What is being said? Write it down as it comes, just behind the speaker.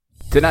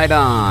Tonight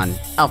on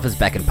Alpha's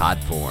Back in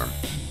Pod Form,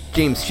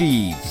 James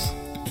Sheaves,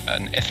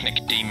 An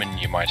ethnic demon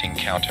you might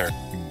encounter.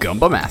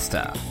 Gumba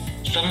Masta,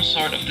 Some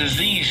sort of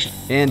disease.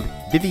 and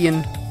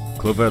Vivian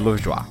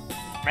Clover-Lourgeois.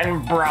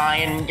 And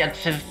Brian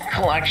gets his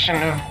collection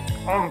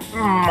of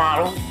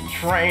model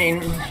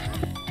trains.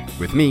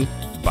 With me,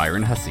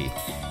 Byron Hussie.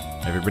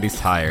 Everybody's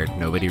tired.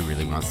 Nobody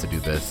really wants to do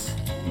this,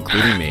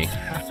 including me.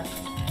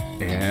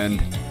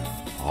 And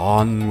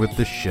on with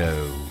the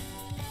show.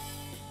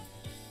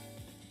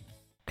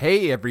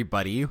 Hey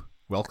everybody,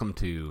 welcome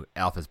to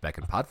Alpha's Back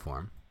in Pod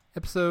Form,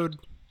 episode,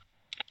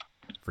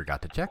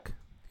 forgot to check,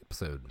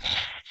 episode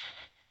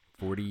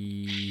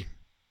 42?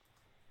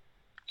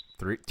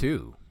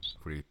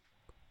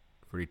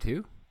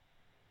 42?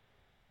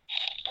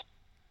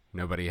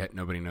 Nobody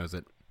knows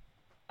it.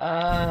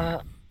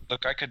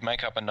 Look, I could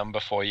make up a number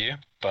for you,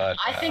 but...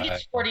 I think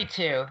it's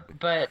 42,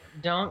 but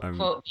don't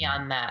quote me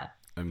on that.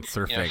 I'm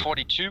surfing. You know,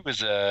 42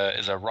 is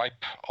a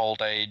ripe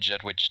old age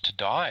at which to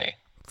die.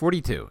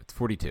 42, it's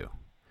 42.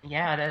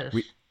 Yeah, it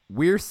is.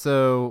 We're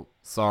so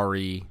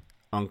sorry,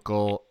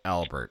 Uncle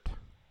Albert.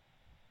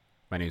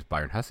 My name is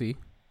Byron Hussie,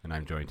 and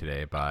I'm joined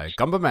today by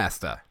Gumba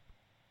Masta.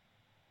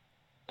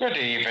 Good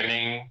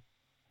evening.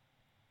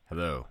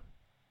 Hello,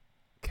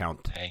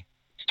 Count Hey.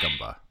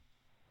 Gumba.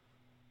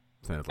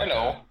 Sounded like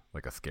Hello.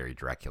 like a scary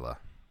Dracula,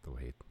 the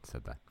way he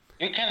said that.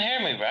 You can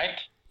hear me, right?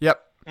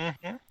 Yep.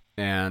 Mm-hmm.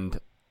 And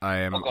I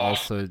am Oh, gosh.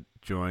 also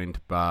joined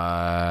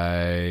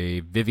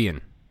by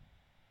Vivian.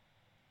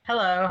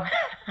 Hello.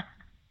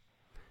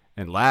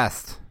 And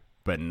last,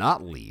 but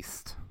not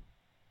least,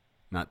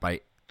 not by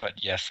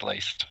But yes,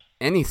 laced.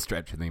 any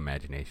stretch of the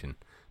imagination,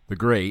 the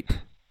great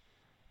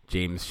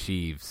James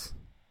Sheaves.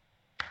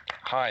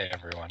 Hi,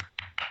 everyone.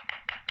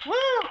 Woo!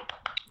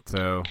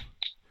 So,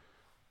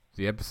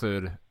 the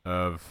episode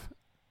of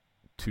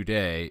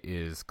today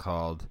is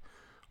called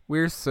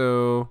We're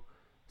So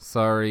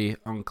Sorry,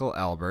 Uncle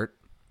Albert.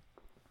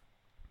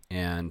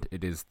 And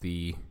it is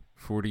the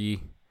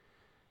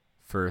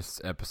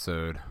 41st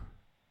episode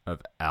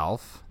of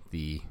Alf,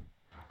 the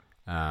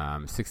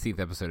 16th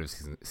episode of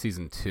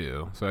season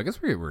 2. So I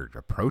guess we're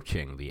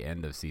approaching the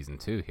end of season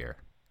 2 here.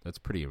 That's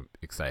pretty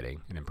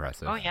exciting and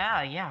impressive. Oh,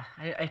 yeah.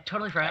 I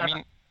totally forgot. I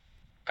mean,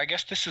 I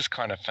guess this is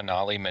kind of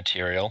finale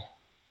material.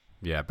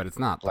 Yeah, but it's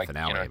not the Like,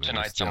 finale. you know, I mean,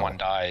 tonight someone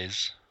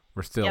dies.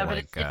 We're still yeah, but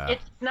like...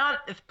 it's not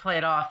as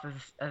played off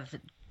as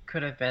it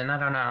could have been. I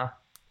don't know.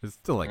 There's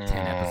still like 10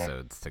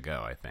 episodes to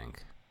go, I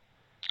think,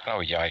 Oh,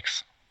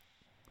 yikes.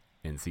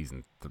 in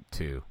season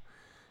 2.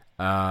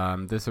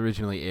 This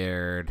originally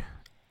aired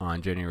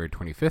on January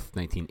 25th,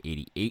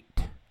 1988.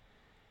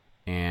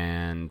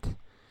 And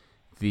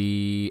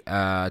the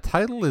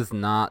title is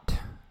not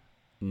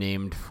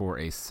named for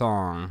a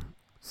song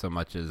so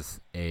much as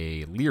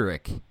a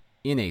lyric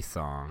in a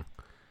song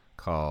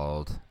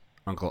called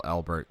Uncle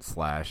Albert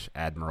 /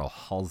 Admiral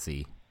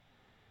Halsey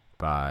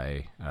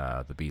by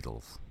the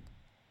Beatles.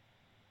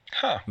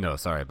 Huh. No,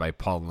 sorry, by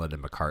Paul and Linda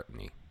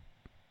McCartney.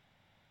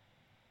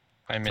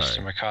 By Mr.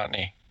 Sorry.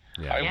 McCartney.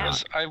 Yeah, Yeah.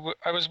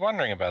 I was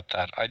wondering about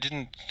that. I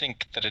didn't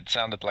think that it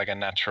sounded like a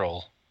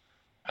natural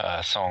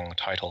song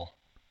title.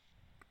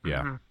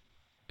 Yeah, Mhm.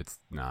 it's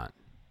not.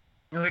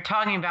 We were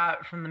talking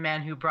about from the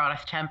man who brought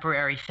us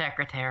temporary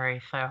secretary,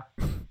 so.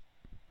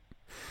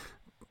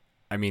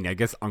 I mean, I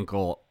guess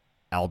Uncle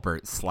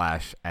Albert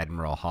 /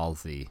 Admiral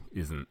Halsey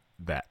isn't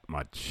that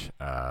much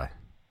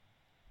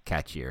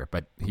catchier,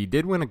 but he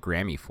did win a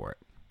Grammy for it.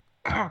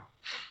 I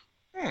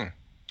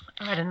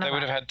didn't know They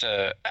would have that. had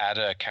to add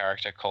a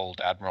character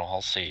called Admiral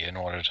Halsey in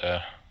order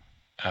to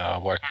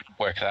work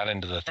that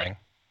into the thing.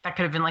 That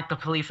could have been like the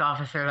police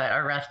officer that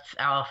arrests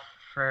Alf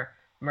for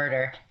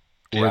murder.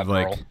 The Or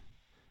Admiral. like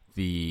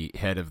the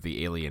head of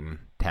the alien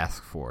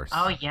task force.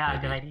 Oh, yeah,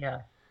 maybe. good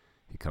idea.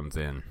 He comes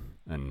in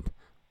and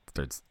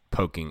starts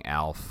poking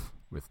Alf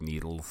with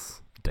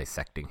needles,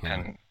 dissecting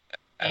him.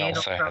 And Anal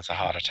also has a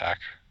heart attack.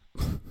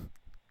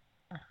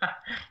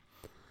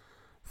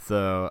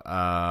 So,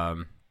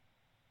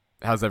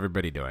 how's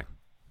everybody doing?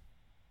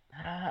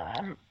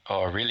 I'm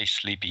Oh, really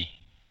sleepy.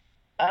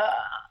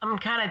 I'm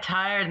kind of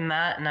tired and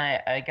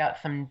I got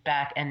some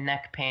back and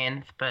neck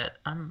pains, but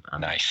I'm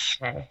Nice.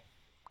 okay.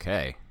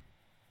 Okay.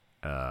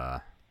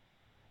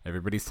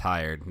 Everybody's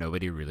tired.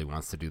 Nobody really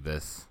wants to do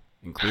this,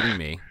 including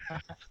me.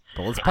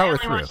 But let's I power only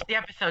through. watched the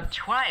episode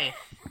twice.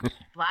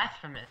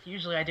 Blasphemous.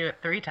 Usually I do it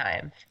 3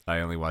 times. I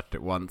only watched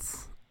it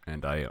once,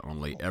 and I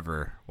only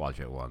ever watch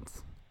it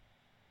once.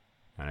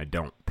 And I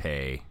don't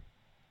pay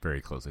very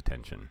close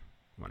attention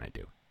when I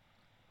do.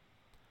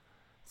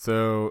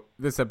 So,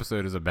 this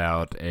episode is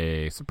about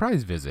a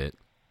surprise visit.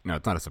 No,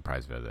 it's not a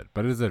surprise visit,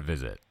 but it is a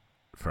visit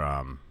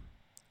from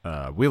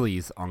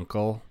Willie's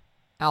uncle,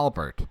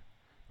 Albert.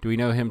 Do we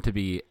know him to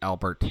be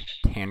Albert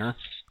Tanner?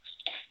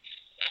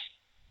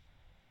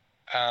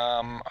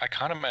 I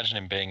can't imagine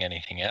him being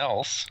anything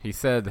else. He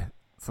said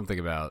something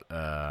about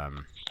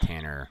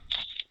Tanner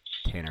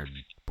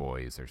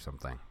boys or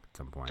something at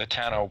some point. The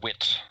Tanner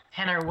Wit.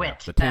 Tanner Wit.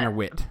 the Tanner that,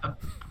 Wit.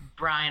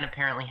 Brian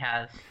apparently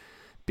has.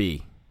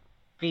 B.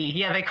 B.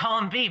 Yeah, they call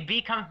him B.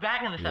 B comes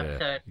back in this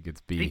episode. He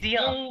gets Big B.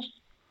 deal.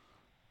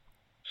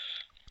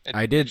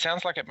 It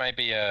sounds like it may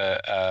be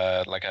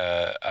an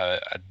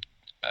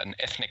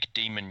ethnic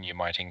demon you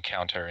might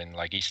encounter in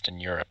like Eastern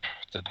Europe,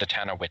 the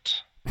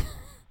Tanawit.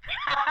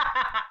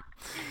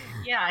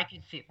 Yeah, I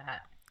can see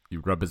that. You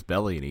rub his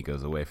belly and he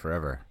goes away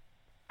forever.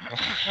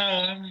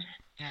 Yeah.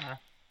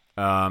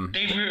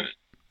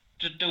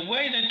 The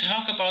way they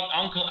talk about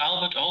Uncle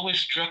Albert always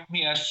struck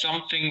me as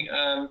something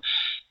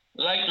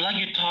like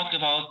you talked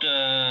about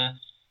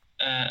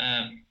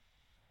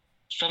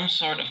some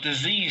sort of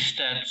disease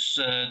that's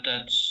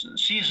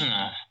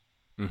seasonal.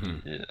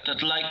 Mm-hmm.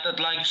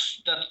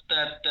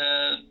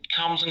 That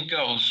comes and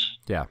goes.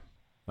 Yeah,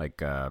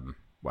 like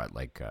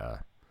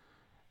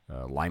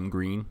lime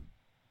green.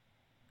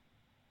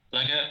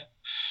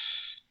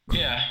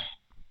 Yeah.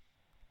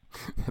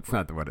 That's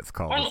not what it's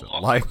called. Well, Is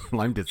it?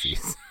 Lyme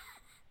disease.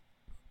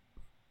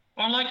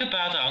 Or like a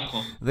bad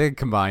uncle. They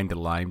combined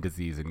Lyme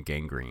disease and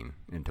gangrene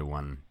into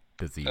one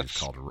disease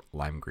called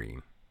lime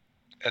green.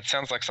 It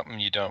sounds like something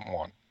you don't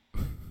want.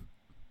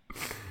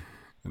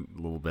 A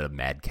little bit of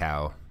mad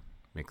cow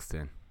mixed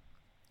in.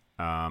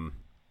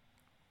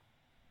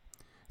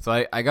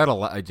 So I got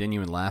a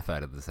genuine laugh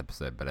out of this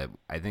episode, but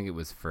I think it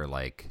was for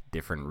like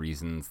different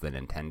reasons than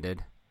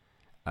intended.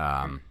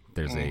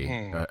 There's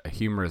a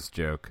humorous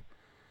joke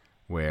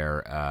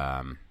where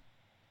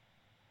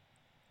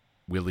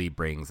Willie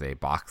brings a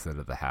box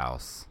into the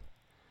house,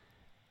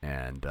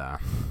 and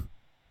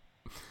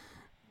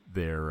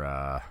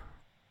they're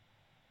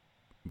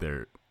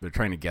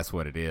trying to guess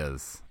what it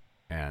is,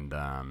 and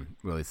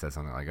Willie says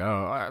something like,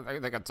 "Oh, I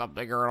think it's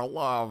something you're gonna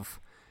love,"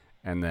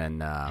 and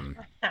then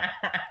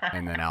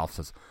Alf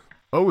says,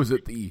 "Oh, is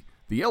it the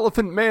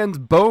Elephant Man's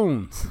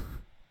bones?"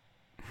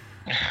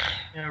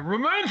 Yeah,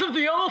 remains of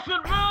the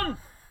Elephant Man.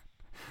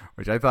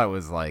 Which I thought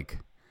was like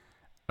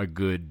a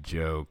good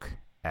joke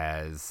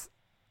as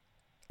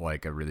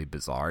like a really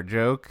bizarre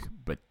joke,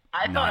 but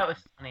I thought it was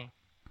funny.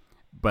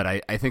 But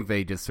I think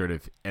they just sort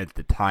of at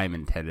the time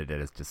intended it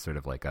as just sort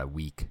of like a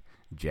weak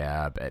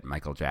jab at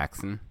Michael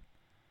Jackson.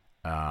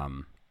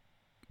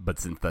 But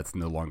since that's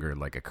no longer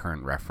like a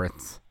current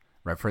reference,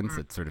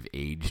 it's sort of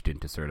aged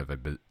into sort of a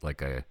bit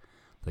like a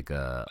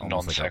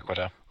Non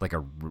sequitur, like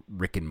a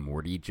Rick and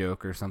Morty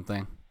joke or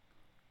something.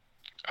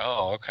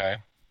 Oh, okay.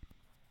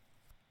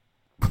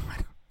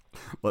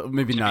 Well,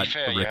 maybe not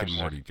fair, a Rick and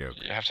Morty joke.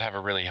 You have to have a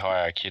really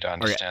high IQ to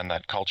understand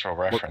that cultural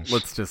reference.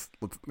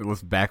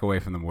 Let's back away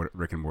from the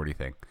Rick and Morty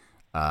thing.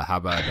 How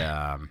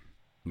about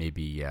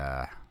maybe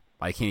I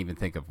can't even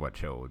think of what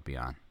show it would be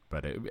on,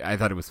 but I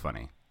thought it was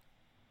funny.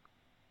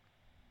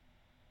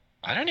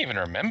 I don't even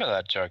remember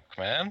that joke,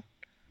 man.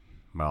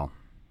 Well,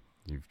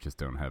 you just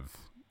don't have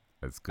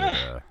as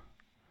good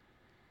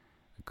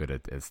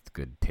as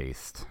good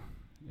taste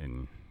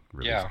in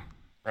really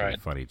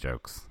funny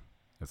jokes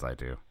as I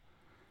do.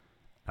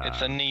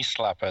 It's a knee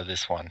slapper,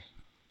 this one.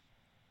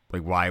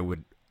 Like,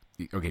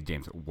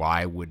 James,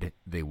 why would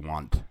they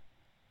want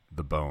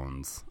the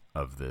bones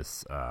of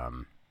this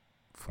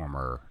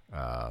former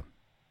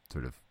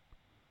sort of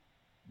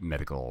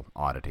medical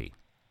oddity?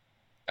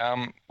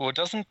 Well,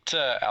 doesn't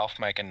Alf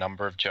make a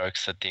number of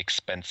jokes at the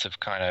expense of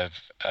kind of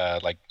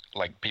like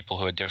people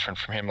who are different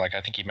from him? Like,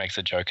 I think he makes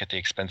a joke at the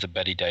expense of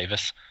Betty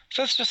Davis.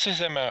 So that's just his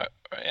MO,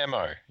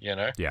 you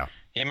know? Yeah.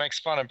 He makes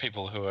fun of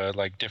people who are,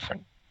 like,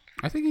 different.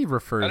 I think he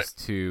refers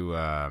to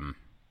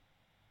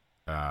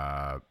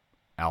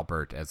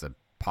Albert as a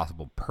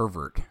possible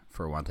pervert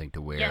for wanting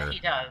to wear Yes,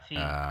 he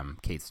does.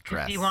 Kate's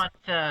dress. He wants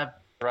to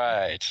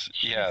Right,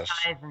 yes.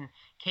 size and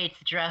Kate's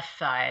dress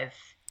size.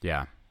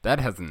 Yeah, that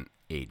hasn't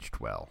aged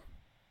well.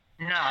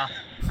 No,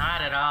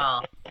 not at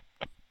all.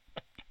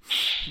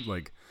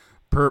 Like,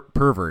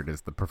 pervert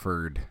is the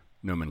preferred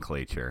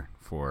nomenclature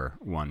for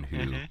one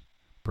who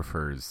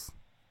prefers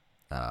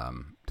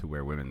to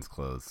wear women's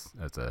clothes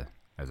as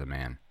a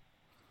man.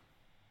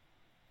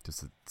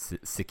 Just a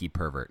sicky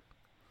pervert.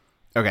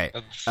 Okay,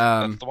 That's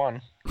the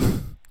one.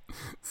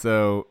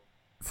 So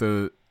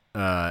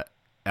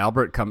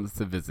Albert comes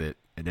to visit,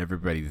 and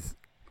everybody's.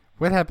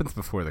 What happens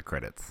before the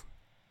credits?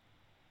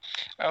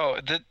 Oh,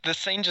 the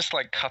scene just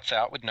like cuts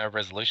out with no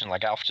resolution.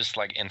 Like Alf just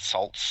like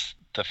insults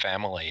the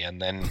family, and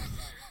then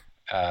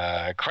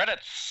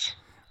credits.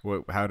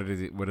 What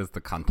is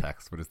the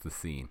context? What is the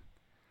scene?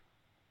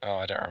 Oh,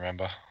 I don't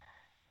remember.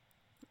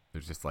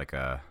 There's just like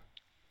a.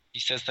 He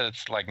says that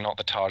it's like not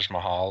the Taj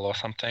Mahal or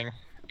something.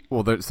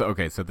 Well, so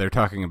they're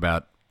talking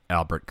about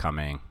Albert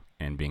coming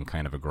and being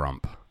kind of a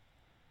grump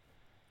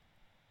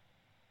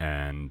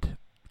and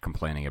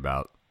complaining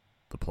about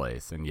the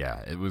place. And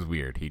yeah, it was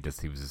weird. He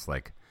was just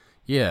like,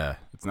 yeah,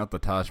 it's not the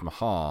Taj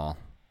Mahal.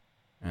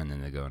 And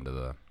then they go into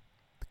the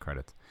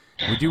credits.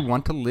 Would you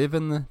want to live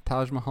in the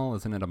Taj Mahal?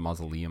 Isn't it a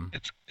mausoleum?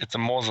 It's a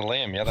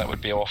mausoleum. Yeah, that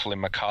would be awfully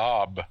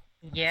macabre.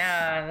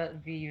 Yeah,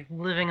 that'd be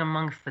living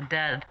amongst the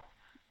dead.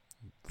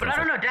 But I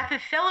don't know, death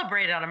is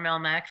celebrated on a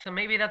Melmac, so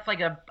maybe that's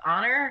like a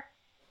honor?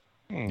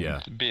 Yeah.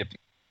 It'd be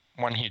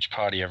one huge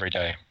party every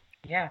day.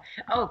 Yeah.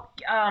 Oh,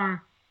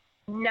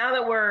 now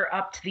that we're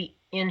up to the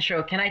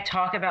intro, can I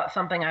talk about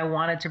something I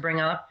wanted to bring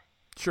up?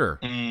 Sure.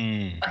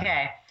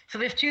 Okay, so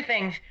there's two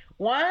things.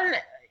 One,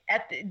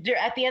 at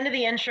the end of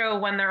the intro,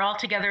 when they're all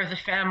together as a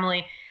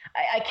family,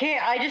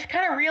 I just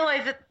kind of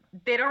realized that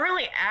they don't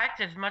really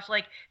act as much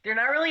like they're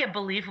not really a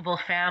believable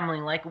family.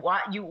 Like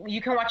what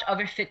you can watch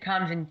other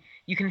sitcoms and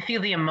you can feel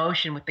the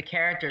emotion with the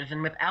characters,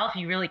 and with Alf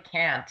you really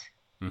can't.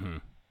 Mm-hmm.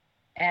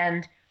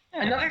 And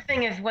another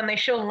thing is when they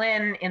show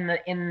Lynn in the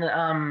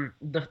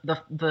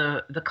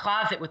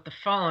closet with the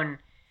phone,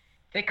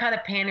 they kind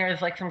of paint her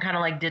as like some kind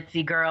of like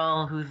ditzy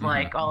girl who's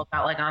like all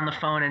about like on the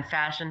phone and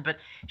fashion, but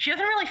she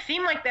doesn't really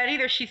seem like that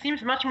either. She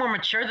seems much more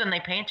mature than they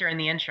paint her in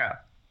the intro.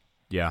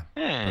 Yeah,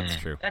 that's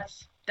true. That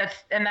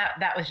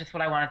was just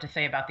what I wanted to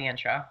say about the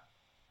intro.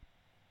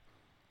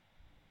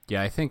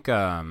 Yeah, I think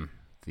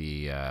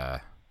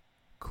the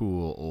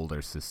cool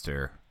older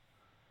sister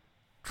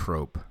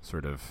trope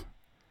sort of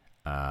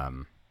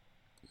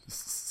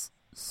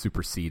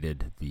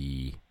superseded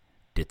the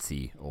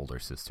ditzy older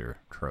sister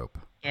trope.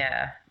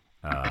 Yeah.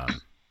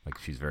 Like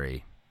she's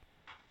very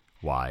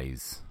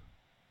wise,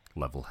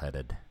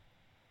 level-headed.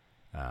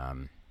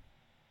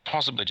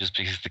 Possibly just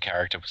because the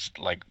character was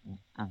like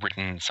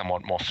written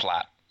somewhat more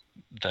flat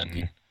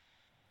than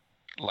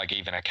like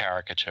even a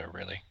caricature,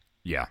 really.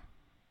 Yeah,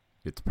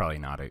 it's probably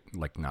not a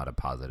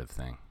positive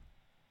thing.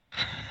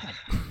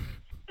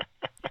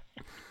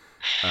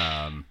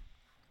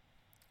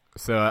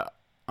 So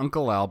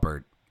Uncle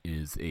Albert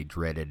is a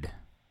dreaded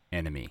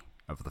enemy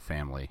of the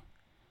family.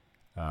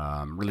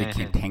 Really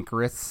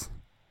cantankerous.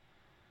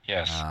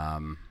 Yes.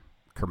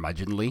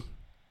 Curmudgeonly.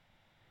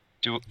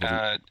 Do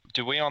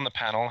we on the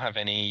panel have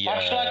any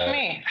Much like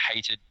me.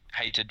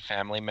 hated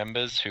family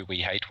members who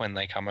we hate when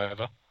they come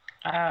over?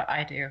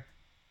 I do.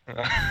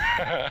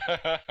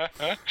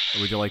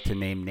 Would you like to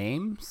name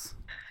names?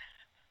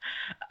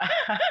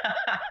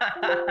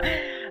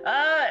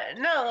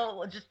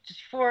 No, just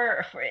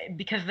for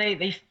because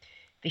they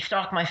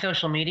stalk my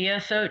social media.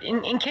 So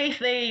in case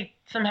they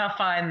somehow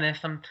find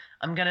this, I'm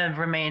gonna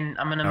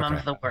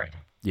mum's the word.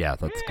 Yeah,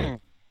 that's good.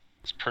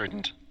 It's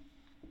prudent.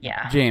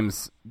 Yeah.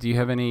 James, do you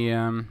have any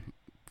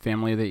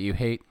family that you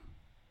hate?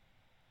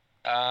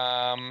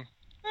 Not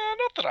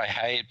that I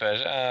hate,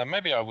 but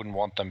maybe I wouldn't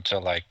want them to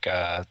like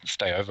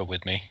stay over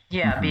with me.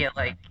 Yeah, be it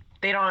like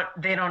they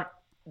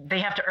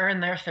have to earn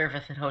their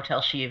service at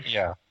Hotel Sheaves.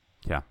 Yeah.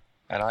 Yeah.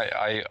 And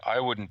I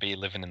wouldn't be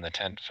living in the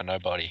tent for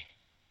nobody.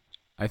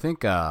 I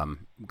think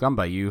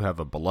Gumba, you have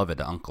a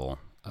beloved uncle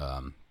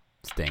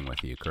staying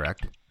with you,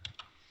 correct?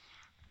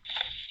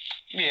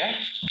 Yeah.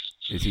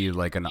 Is he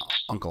like an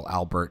Uncle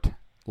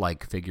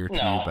Albert-like figure to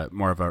you, but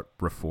more of a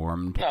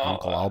reformed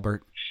Uncle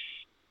Albert?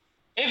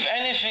 If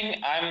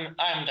anything, I'm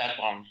that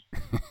one.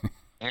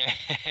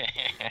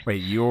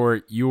 Wait,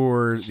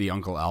 you're the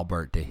Uncle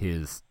Albert to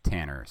his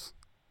Tanners.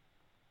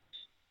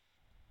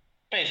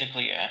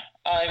 Basically, yeah.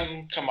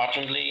 I'm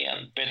curmudgeonly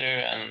and bitter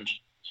and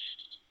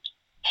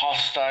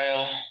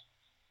hostile,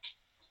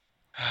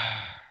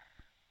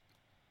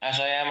 as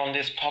I am on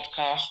this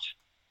podcast.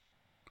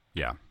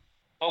 Yeah.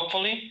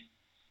 Hopefully.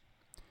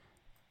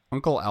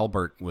 Uncle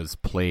Albert was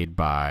played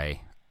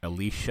by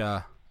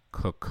Alicia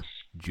Cook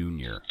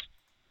Jr.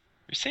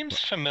 He seems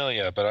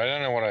familiar, but I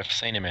don't know what I've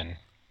seen him in.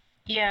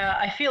 Yeah,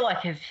 I feel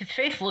like his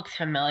face looks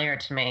familiar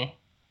to me.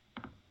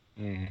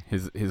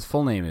 His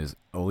full name is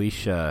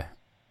Alicia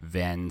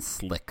Van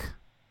Slyck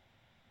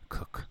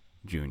Cook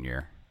Jr.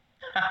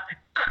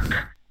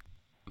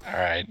 All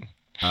right.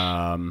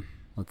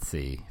 Let's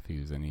see if he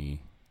was in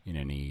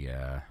any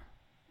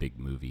big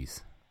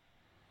movies.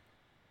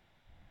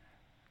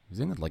 He was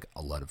in like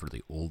a lot of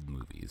really old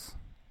movies.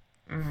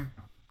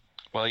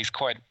 Well, he's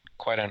quite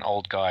an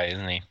old guy,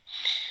 isn't he?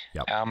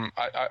 Yep.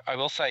 I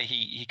will say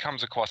he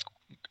comes across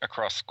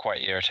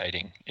quite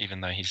irritating,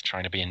 even though he's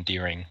trying to be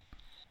endearing.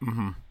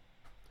 Mm-hmm.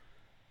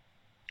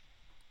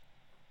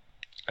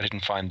 I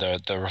didn't find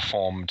the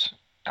reformed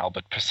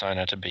Albert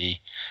persona to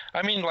be.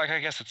 I mean, like, I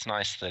guess it's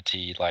nice that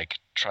he like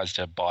tries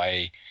to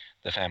buy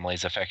the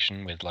family's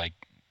affection with like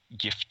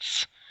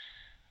gifts,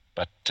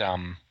 but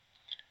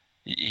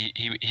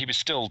he was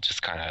still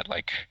just kind of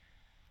like,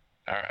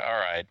 all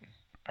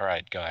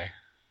right, guy.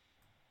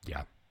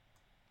 Yeah.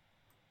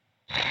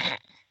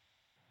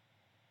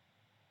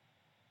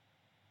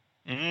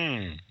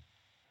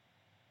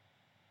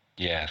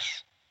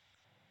 Yes.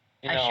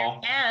 You I know. sure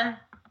can.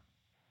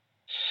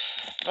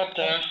 But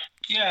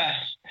yeah.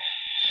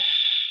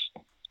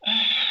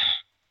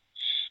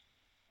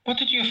 What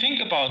did you think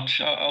about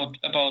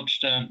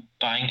the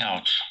buying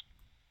out?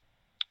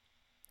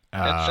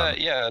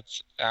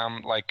 It's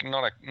like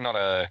not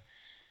a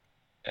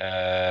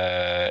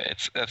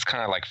it's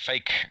kind of like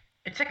fake.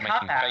 It's a making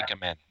cop-out. fake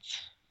amends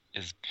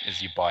is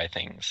you buy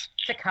things.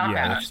 It's a cop-out.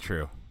 Yeah, that's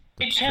true.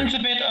 It sends a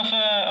bit of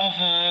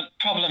a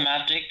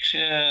problematic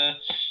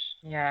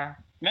Yeah.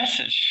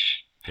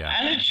 message, Yeah.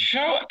 and it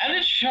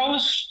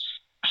shows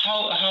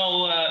how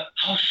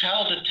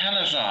shallow the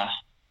tenors are.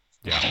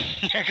 Yeah.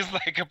 Yeah, because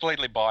they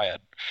completely buy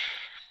it.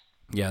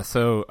 Yeah,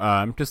 so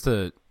just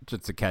to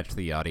catch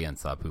the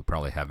audience up who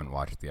probably haven't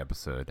watched the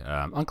episode,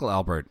 Uncle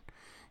Albert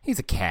he's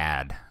a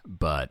cad,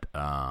 but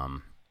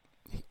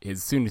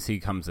as soon as he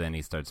comes in,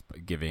 he starts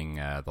giving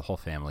the whole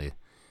family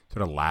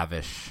sort of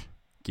lavish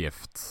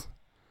gifts.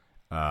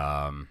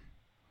 And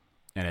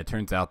it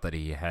turns out that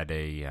he had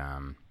a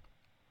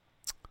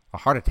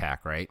heart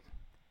attack, right?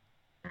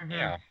 Mm-hmm.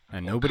 Yeah.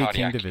 And nobody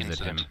came Cardiac to visit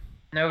incident. him.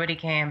 Nobody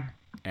came.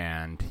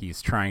 And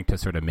he's trying to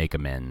sort of make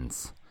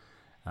amends.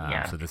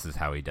 Yeah. So this is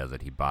how he does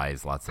it. He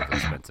buys lots of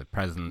expensive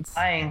presents.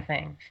 Buying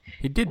things.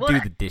 He did do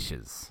the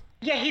dishes.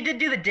 Yeah, he did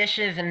do the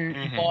dishes and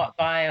Mhm.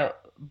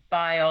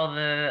 buy all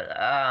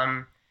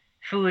the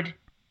food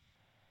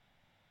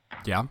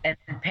Yeah, and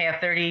pay a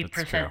That's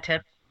true. 30%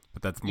 tip.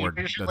 but that's more.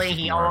 Usually that's just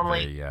he more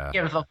only of a,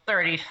 gives a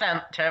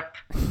 30-cent tip.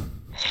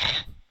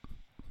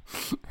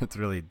 it's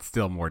really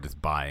still more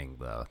just buying,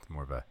 though. It's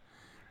more of a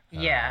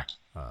Yeah.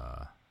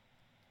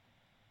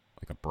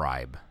 like a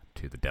bribe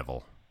to the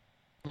devil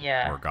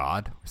Yeah. or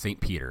God, or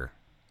Saint Peter,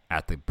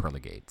 at the pearly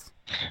gates.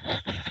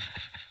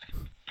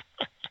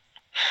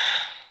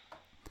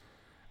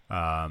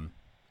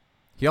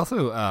 He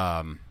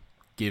also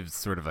gives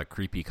sort of a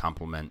creepy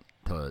compliment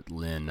to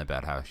Lynn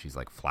about how she's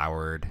like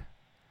flowered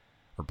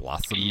or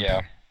blossomed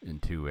Yeah.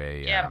 into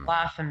a Yeah,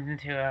 blossomed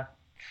into a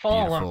full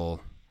one.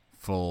 beautiful,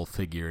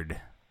 full-figured,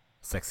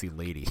 sexy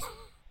lady.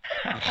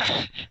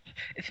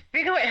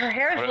 Speaking of it, her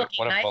hair is What a, looking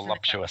what a nice.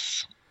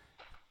 voluptuous.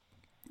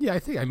 Yeah, I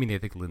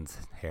think Lynn's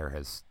hair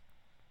has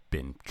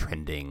been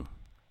trending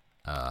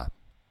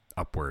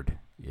upward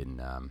in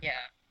Yeah,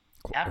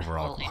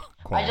 overall absolutely.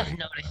 I quality. just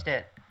noticed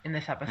it in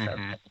this episode.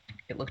 Mhm.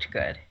 It looked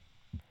good.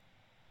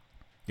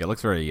 Yeah, it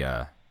looks very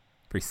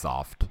very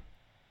soft,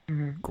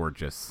 Mm-hmm.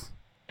 gorgeous.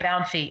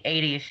 Bouncy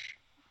 80s.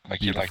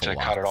 Like you'd like to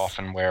Beautiful cut it locks. off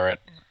and wear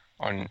it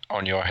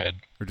on your head.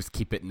 Or just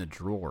keep it in a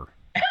drawer.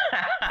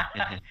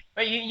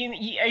 But you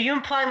are you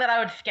implying that I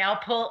would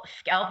scalp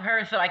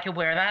her so I could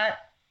wear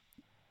that?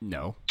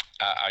 No.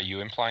 Are you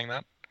implying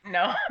that?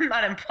 No, I'm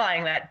not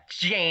implying that,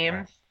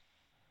 James.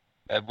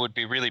 It would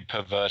be really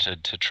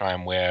perverted to try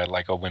and wear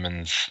like a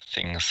women's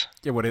things.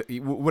 Yeah, what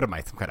am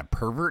I, some kind of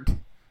pervert?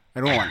 I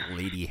don't want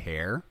lady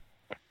hair.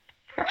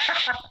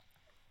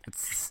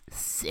 It's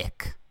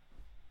sick.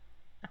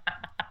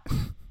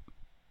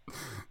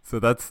 So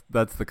that's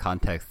the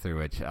context through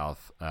which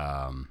Alf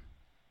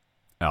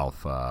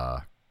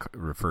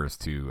refers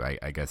to,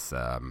 I guess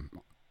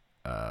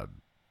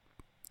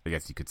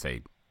you could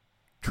say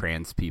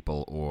trans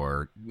people,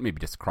 or maybe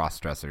just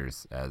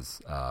cross-dressers,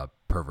 as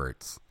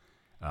perverts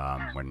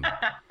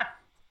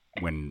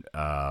when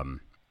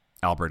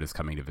Albert is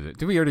coming to visit.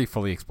 Did we already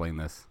fully explain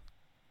this?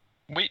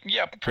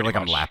 Yeah, I feel pretty like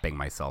much. I'm lapping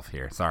myself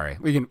here. Sorry.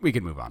 We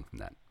can move on from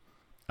that.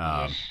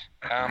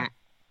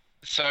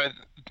 So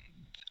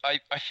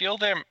I feel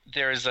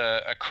there is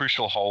a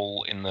crucial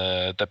hole in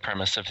the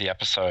premise of the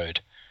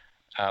episode,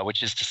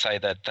 which is to say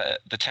that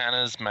the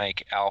Tanners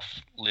make Alf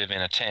live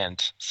in a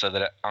tent so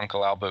that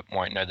Uncle Albert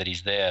won't know that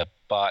he's there.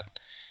 But,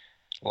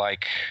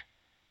 like,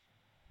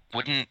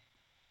 wouldn't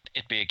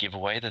it be a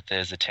giveaway that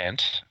there's a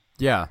tent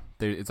Yeah,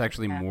 it's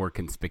actually more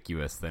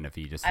conspicuous than if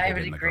he just I hid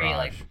would in the agree, garage.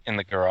 like- in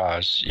the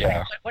garage?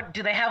 Yeah. What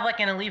do they have, like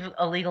an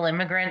illegal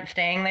immigrant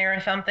staying there or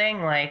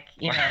something? Like,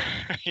 you know,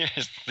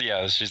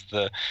 Yeah, she's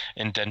the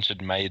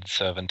indentured maid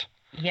servant.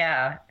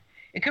 yeah.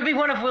 It could be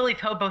one of Willie's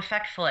hobo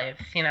sex slaves,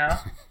 you know?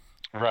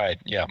 Right,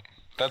 yeah.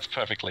 That's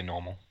perfectly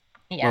normal.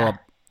 Yeah. Well,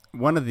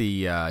 one of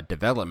the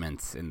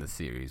developments in the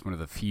series, one of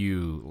the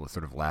few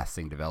sort of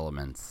lasting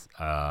developments,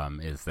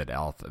 is that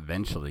Alf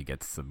eventually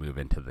gets to move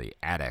into the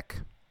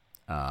attic,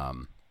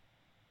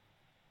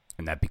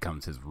 and that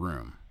becomes his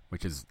room,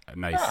 which is a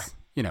nice,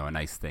 a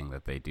nice thing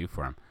that they do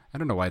for him. I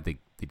don't know why they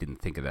didn't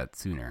think of that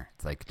sooner.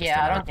 It's like just Yeah,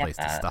 I another don't get place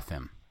to that. stuff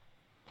him.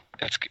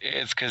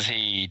 It's because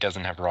he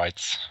doesn't have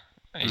rights.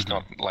 He's Mm-hmm.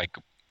 not, like,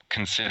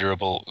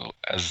 considerable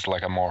as,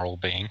 like, a moral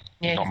being.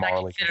 Yeah, he's not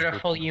morally considered a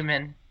full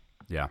human.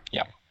 Yeah.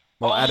 Yeah.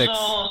 Well, attics.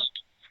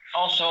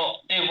 Also,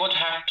 they would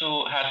have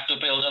to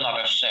build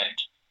another set.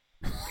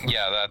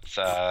 Yeah,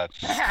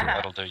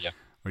 that'll do you.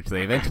 Which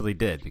they eventually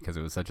did because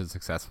it was such a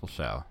successful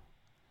show,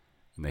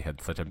 and they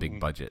had such a Mm. big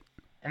budget.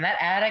 And that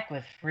attic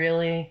was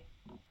really,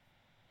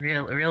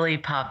 really, really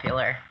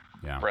popular.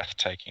 Yeah.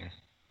 Breathtaking.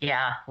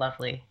 Yeah,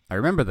 lovely. I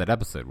remember that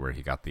episode where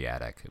he got the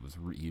attic. It was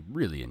he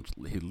really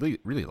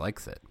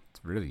likes it.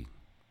 It's really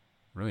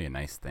a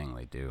nice thing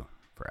they do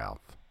for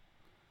Alf.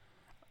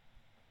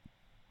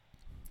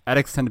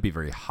 Attics tend to be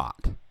very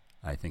hot.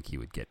 I think he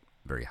would get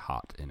very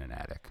hot in an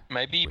attic.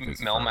 Maybe With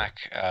his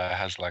Melmac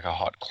has, like, a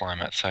hot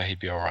climate, so he'd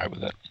be all right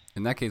with it.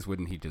 In that case,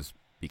 wouldn't he just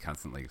be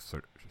constantly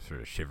sort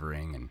of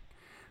shivering and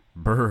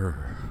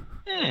brr?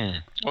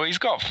 Well, he's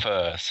got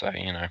fur, so,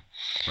 you know.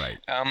 Right.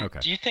 Okay.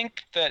 Do you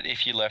think that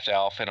if you left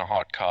Alf in a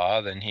hot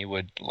car, then he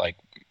would, like,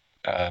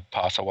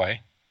 pass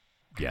away?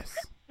 Yes.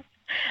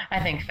 I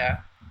think so.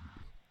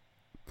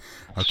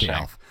 Okay, Shame.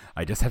 Alf.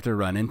 I just have to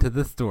run into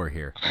the store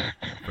here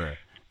for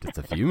just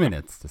a few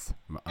minutes.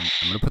 I'm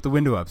gonna put the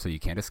window up so you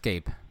can't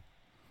escape,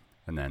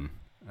 and then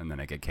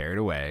I get carried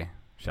away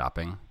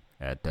shopping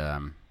at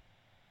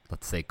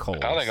let's say Kohl's.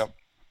 Oh,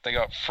 they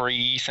got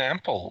free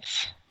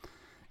samples.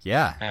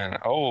 Yeah. And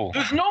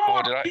There's no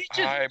more did peaches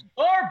in the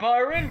bar,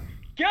 Byron.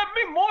 Get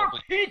me more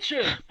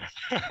peaches.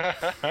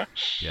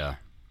 Yeah.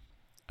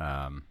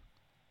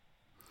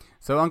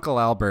 So Uncle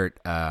Albert,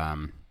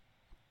 so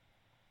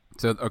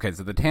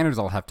the Tanners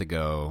all have to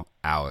go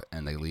out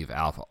and they leave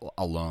Alf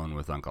alone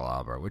with Uncle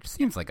Albert, which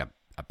seems like a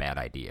bad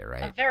idea,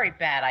 right? A very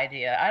bad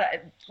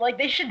idea. Like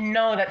they should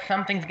know that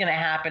something's gonna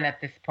happen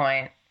at this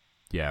point.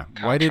 Yeah.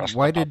 Can't Why trust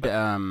did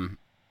the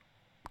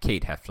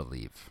Kate have to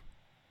leave?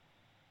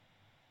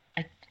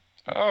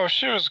 Oh,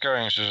 she was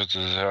going to the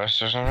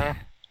house or something.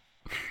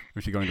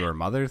 Was she going to her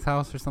mother's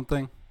house or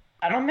something?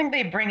 I don't think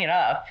they bring it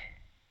up.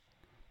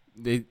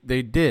 They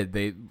did.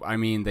 They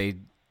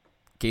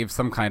gave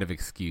some kind of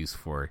excuse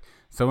for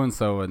so and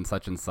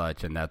such,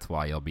 and that's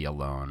why you'll be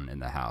alone in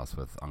the house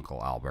with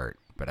Uncle Albert.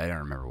 But I don't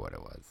remember what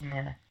it was.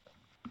 Yeah.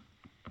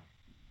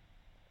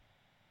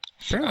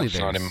 Apparently, That's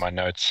not in my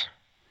notes.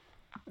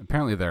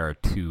 Apparently, there are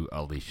 2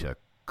 Alicia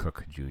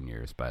Cook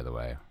Juniors, by the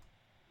way.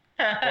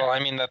 Well, I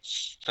mean,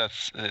 that's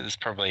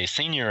probably a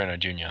senior and a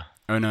junior.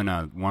 Oh,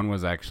 no. One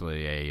was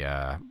actually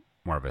a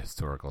more of a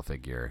historical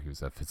figure. He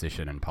was a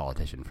physician and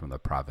politician from the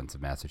province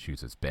of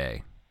Massachusetts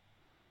Bay.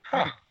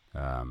 Huh.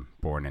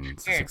 Born in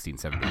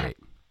 1678.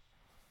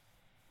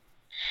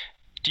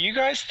 Do you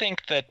guys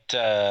think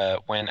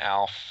that when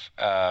Alf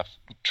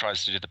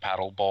tries to do the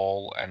paddle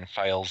ball and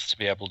fails to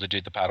be able to do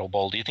the paddle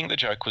ball, do you think the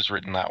joke was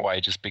written that way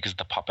just because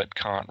the puppet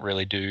can't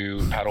really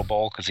do paddle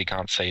ball because he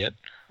can't see it?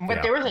 But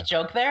Yeah. there was a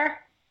joke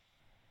there?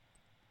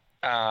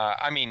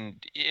 I mean,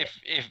 if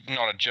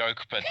not a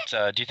joke, but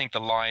do you think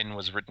the line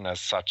was written as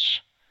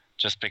such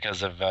just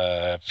because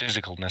of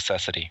physical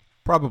necessity?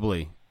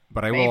 Probably.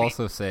 But I Maybe. will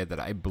also say that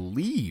I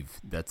believe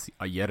that's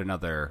yet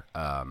another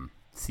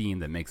scene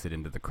that makes it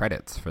into the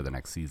credits for the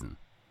next season.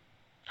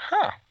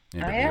 Huh.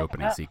 Into Oh, the yeah?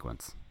 opening Oh.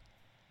 sequence.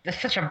 It's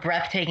such a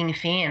breathtaking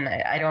scene.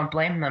 I don't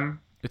blame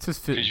them. It's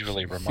just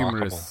Visually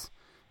humorous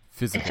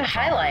physical It's a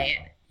comedy.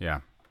 highlight.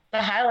 Yeah.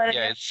 The highlight of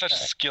Yeah, the it's such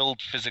episode.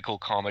 skilled physical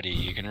comedy.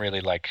 You can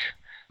really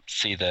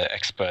see the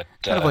expert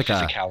Kind of like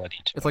physicality.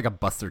 It's like a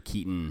Buster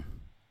Keaton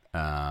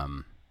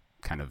kind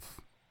of,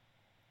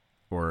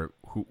 or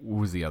who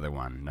was the other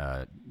one?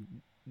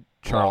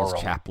 Charles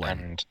Laurel Chaplin.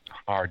 and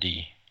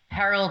Hardy.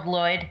 Harold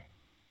Lloyd.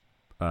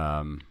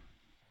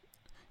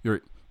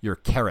 Your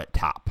Carrot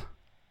Top.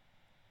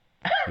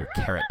 Your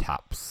Carrot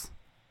Tops.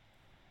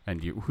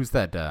 And who's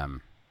that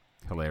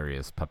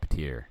hilarious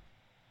puppeteer?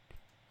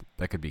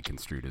 That could be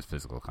construed as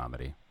physical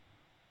comedy.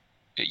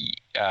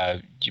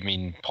 You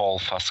mean Paul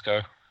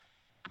Fusco?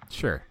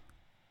 Sure.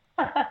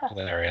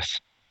 Hilarious.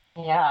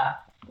 Yeah.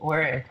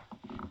 Word.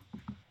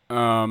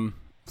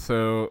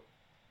 So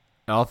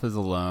Alf is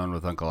alone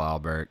with Uncle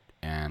Albert,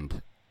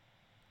 and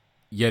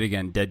yet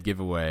again, dead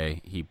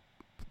giveaway.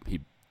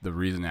 The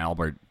reason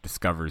Albert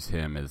discovers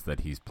him is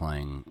that he's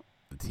playing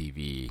the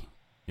TV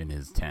in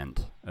his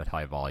tent at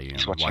high volume,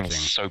 He's watching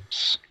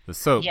soaps. the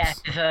soaps. Yeah,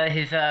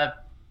 his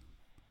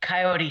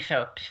coyote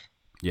soaps.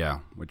 Yeah,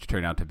 which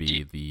turned out to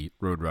be the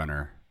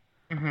Roadrunner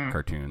Mm-hmm.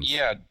 cartoons.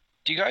 Yeah.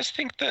 Do you guys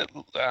think that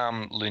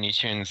Looney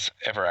Tunes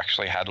ever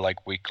actually had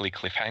weekly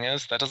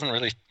cliffhangers? That doesn't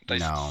really. They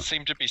No.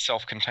 seem to be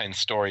self-contained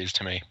stories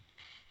to me.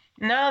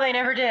 No, they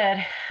never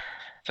did.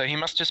 So he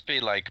must just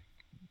be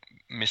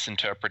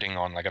misinterpreting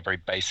on a very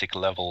basic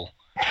level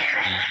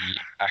the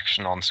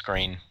action on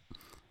screen.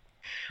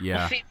 Yeah.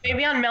 Well, see,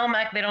 maybe on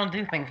Melmac they don't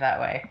do things that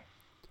way.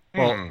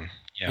 Well,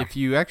 yeah. if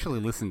you actually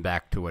listen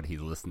back to what he's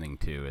listening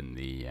to in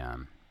the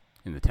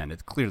tent,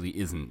 it clearly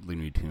isn't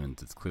Looney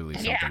Tunes. It's clearly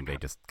Yeah. something they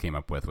just came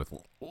up with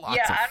lots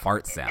Yeah, of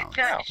fart sounds.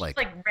 It's just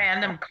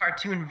random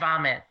cartoon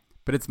vomit.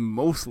 But it's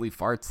mostly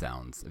fart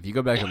sounds. If you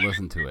go back and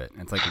listen to it,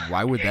 it's like,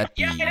 why would that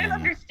be? Yeah, I didn't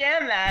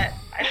understand that.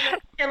 I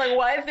didn't understand,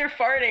 why is there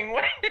farting?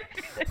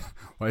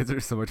 Why is there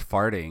so much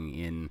farting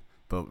in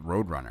the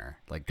Roadrunner?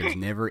 There's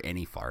never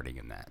any farting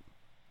in that.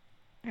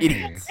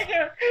 Idiots. I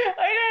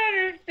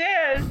don't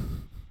understand.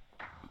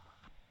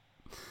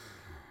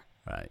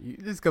 You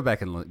just go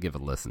back and give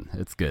it a listen.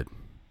 It's good.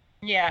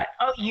 Yeah.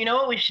 Oh, you know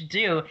what we should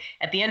do?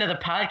 At the end of the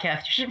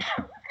podcast, you should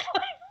play.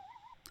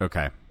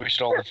 Okay. We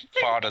should all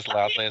fart as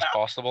loudly as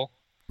possible.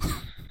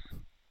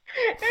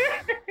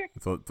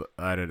 It's a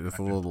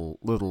little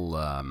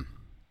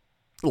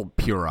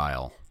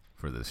puerile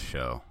for this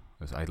show.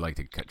 I'd like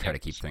to try to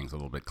keep things a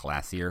little bit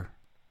classier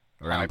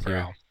around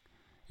Highbrow. here.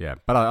 Yeah,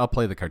 but I'll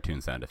play the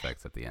cartoon sound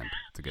effects at the end.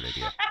 It's a good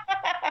idea.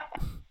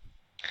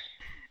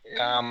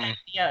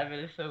 Yeah, but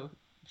it's so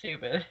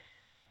stupid.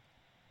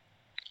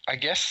 I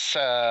guess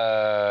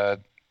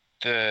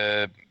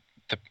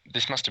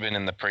this must have been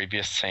in the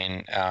previous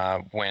scene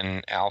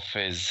when Alf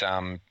is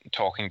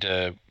talking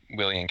to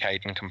Willie and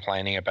Kate and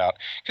complaining about,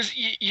 because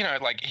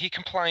he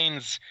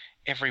complains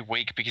every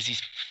week because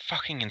he's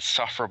fucking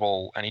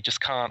insufferable and he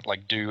just can't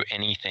do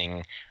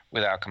anything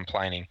without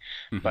complaining.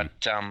 Mhm. But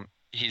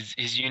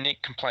his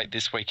unique complaint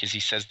this week is he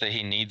says that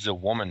he needs a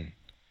woman,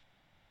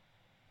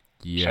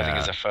 which I think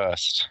is a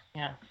first.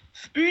 Yeah.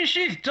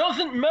 Species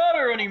doesn't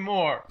matter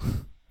anymore.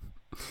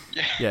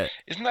 Yeah.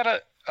 Isn't that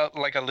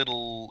a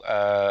little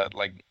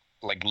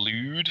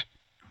lewd?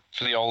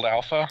 For the old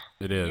Alpha?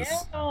 It is.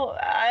 Yeah, well,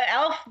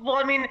 Alf. Well,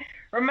 I mean,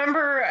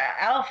 remember,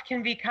 Alf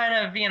can be kind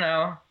of,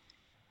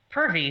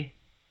 pervy.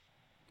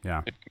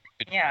 Yeah.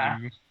 Yeah.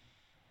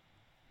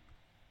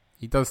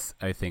 He does,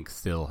 I think,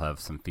 still have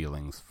some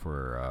feelings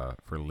for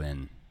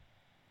Lynn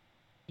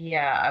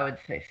Yeah, I would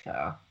say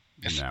so.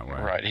 in that way.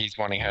 Right, he's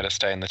wanting her to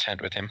stay in the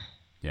tent with him.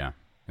 Yeah,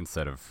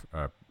 instead of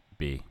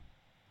B.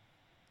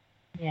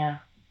 Yeah.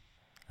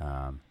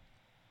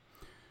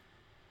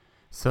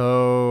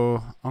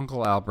 So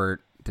Uncle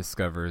Albert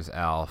discovers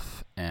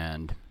Alf,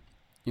 and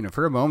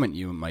for a moment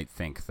you might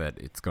think that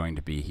it's going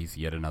to be he's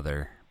yet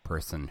another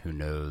person who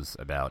knows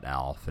about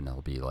Alf, and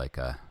it'll be like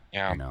a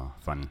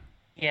fun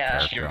Yeah.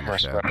 character on the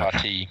Humorous show.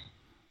 repartee.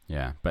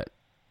 Yeah, but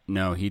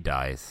no, he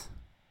dies.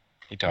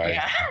 He died.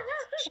 Yeah.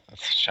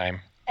 That's a shame.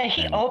 And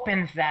he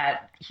opens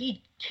that.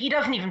 He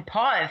doesn't even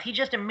pause. He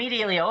just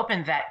immediately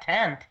opens that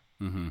tent.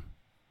 Mm-hmm.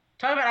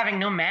 Talk about having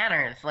no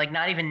manners, like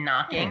not even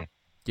knocking.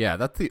 Yeah,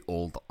 that's the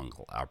old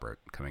Uncle Albert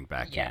coming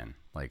back in.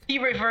 Like He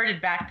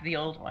reverted back to the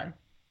old one.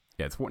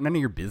 yeah, it's none of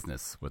your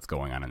business what's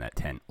going on in that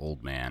tent,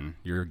 old man.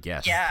 You're a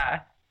guest. Yeah.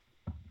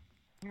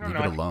 You don't Leave know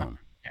it what's going alone. on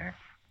there.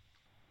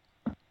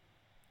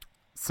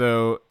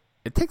 So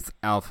it takes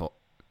Alpha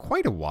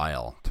quite a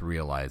while to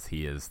realize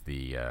he is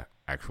the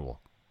actual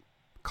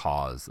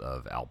cause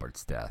of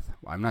Albert's death.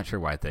 I'm not sure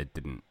why that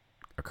didn't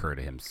occur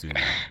to him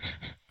sooner.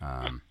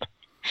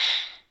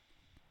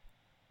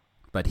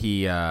 But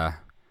he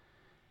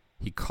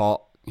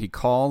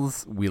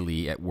calls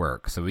Willie at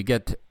work, so we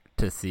get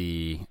to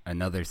see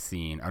another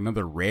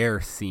rare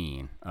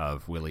scene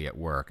of Willie at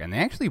work, and they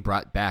actually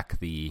brought back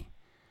the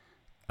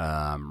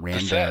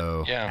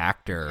rando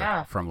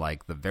actor from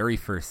like the very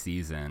first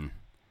season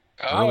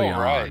early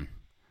on,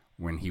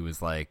 when he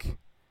was like,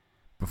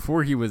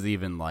 before he was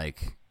even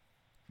like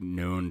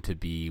known to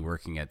be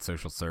working at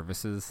social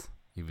services,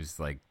 he was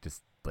like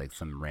just like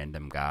some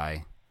random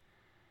guy.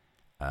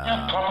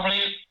 Yeah,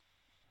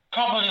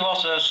 probably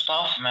was a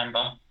staff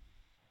member.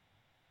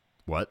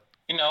 What?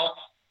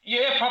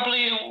 Yeah,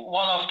 probably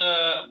one of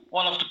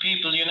the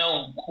people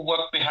who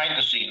work behind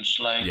the scenes.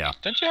 Like, Yeah.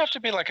 Don't you have to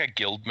be like a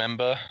guild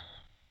member?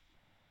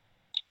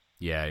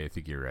 Yeah, I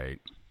think you're right.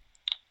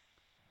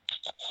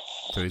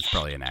 So he's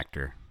probably an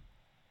actor,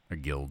 a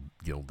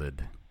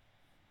gilded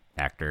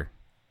actor.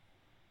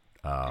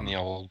 In the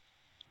old.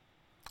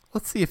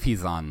 Let's see if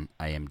he's on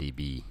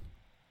IMDb.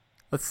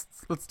 Let's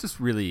just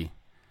really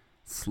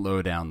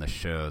slow down the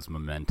show's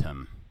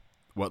momentum.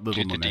 What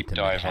little Do the momentum deep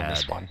dive it had. on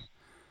this one.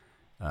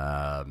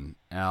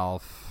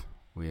 Alf,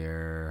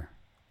 we're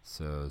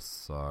so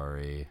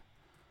sorry.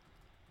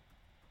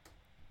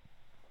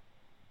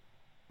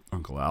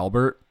 Uncle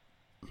Albert.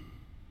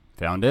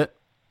 Found it?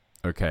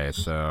 Okay,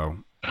 so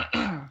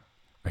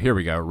here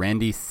we go.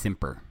 Randy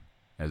Simper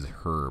as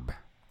Herb.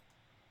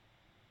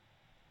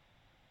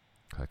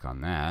 Click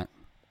on that.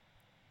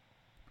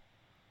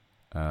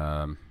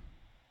 I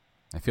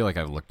feel like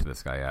I've looked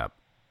this guy up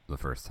the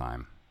first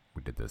time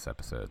we did this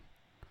episode.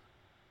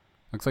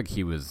 Looks like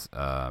he was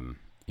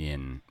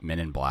in Men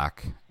in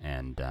Black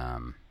and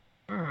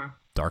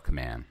Dark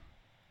Man.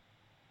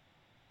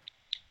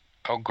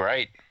 Oh,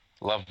 great.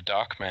 Love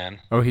Darkman.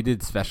 Oh, he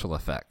did special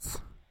effects.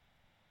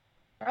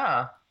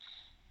 Oh,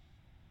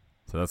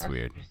 So that's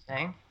weird.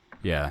 interesting.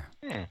 Yeah.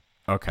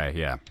 Okay,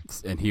 yeah.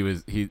 And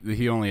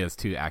he only has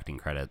 2 acting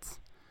credits,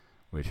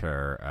 which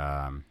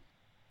are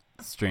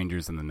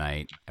Strangers in the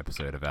Night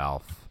episode of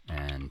Alf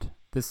and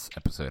this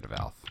episode of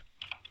Alf.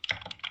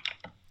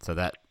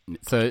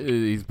 So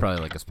he's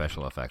probably like a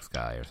special effects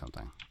guy or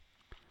something.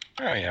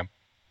 Oh, yeah.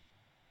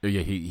 Oh,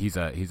 yeah, he's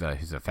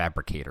a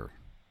fabricator.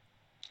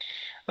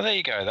 Well, there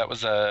you go. That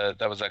was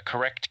a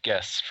correct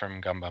guess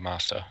from Gumba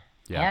Masta.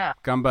 Yeah.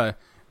 Gumba,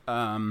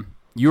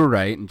 you were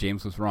right and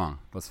James was wrong.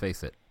 Let's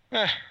face it.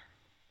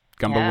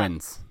 Gumba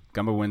wins.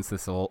 Gumba wins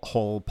this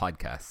whole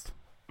podcast.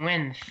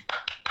 Wins.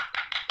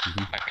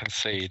 I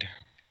concede.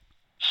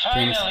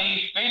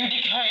 finally,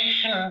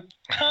 vindication.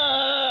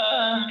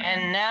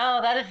 And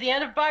now that is the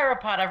end of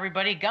Byropod,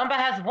 everybody. Gumba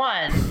has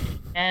won,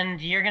 and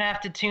you're gonna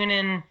have to tune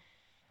in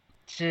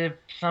to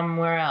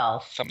somewhere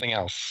else. Something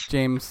else.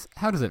 James,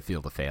 how does it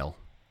feel to fail?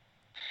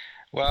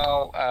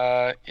 Well,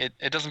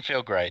 it doesn't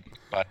feel great,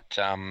 but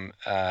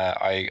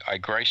I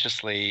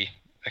graciously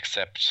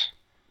accept.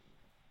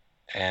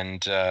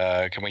 And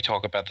can we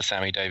talk about the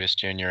Sammy Davis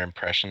Jr.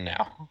 impression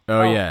now?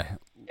 Oh, yeah.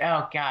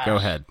 Oh God. Go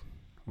ahead.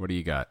 What do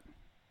you got?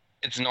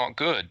 It's not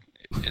good,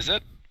 is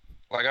it?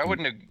 Like, I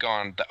wouldn't have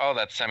gone, oh,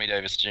 that's Sammy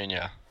Davis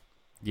Jr.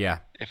 Yeah.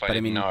 if I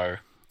didn't know.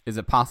 Is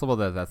it possible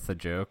that that's the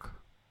joke?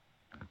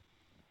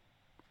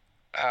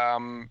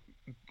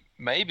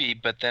 Maybe,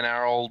 but then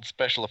our old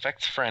special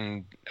effects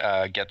friend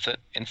gets it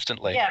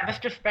instantly. Yeah,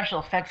 Mr. Special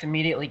Effects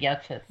immediately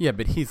gets it. Yeah,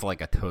 but he's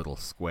like a total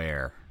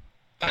square.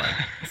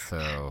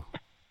 So,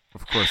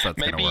 of course, that's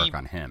going to work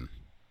on him.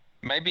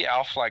 Maybe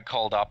Alf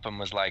called up and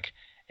was like,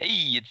 "Hey,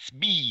 it's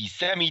me,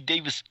 Sammy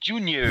Davis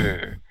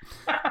Jr.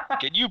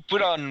 Can you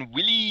put on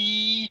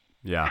Willie?"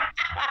 Yeah.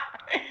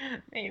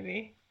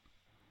 Maybe.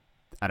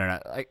 I don't know.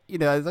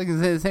 Like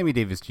Sammy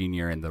Davis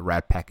Jr. and the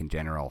Rat Pack in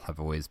general have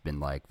always been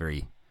like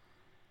very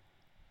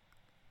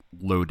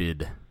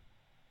loaded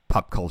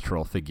pop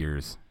cultural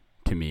figures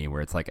to me,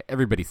 where it's like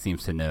everybody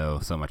seems to know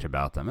so much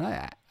about them,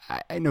 and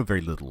I know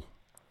very little,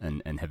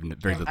 and have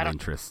very little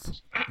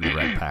interest in the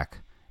Rat Pack.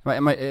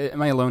 Am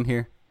I alone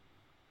here?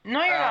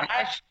 No, you're not.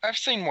 I've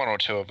seen one or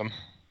two of them.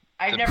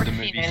 I've never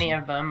seen any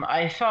of them.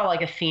 I saw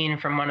like a scene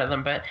from one of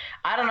them, but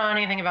I don't know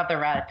anything about the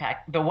Rat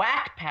Pack. The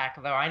Whack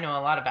Pack, though, I know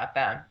a lot about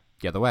them.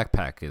 Yeah, the Whack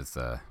Pack is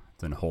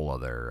it's a whole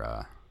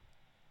other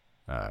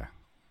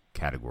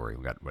category.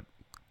 We got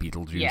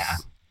Beetlejuice. Yeah.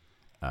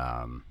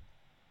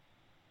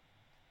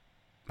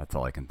 That's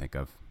all I can think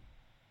of.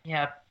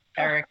 Yeah,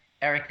 Eric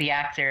the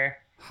actor.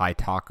 High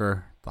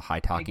Talker, the high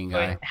talking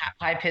guy.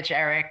 High Pitch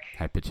Eric.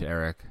 High Pitch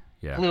Eric.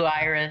 Yeah. Blue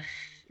Iris,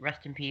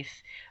 rest in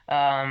peace.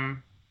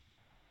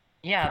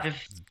 Yeah,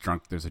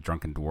 there's a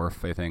drunken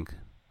dwarf, I think.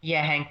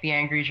 Yeah, Hank the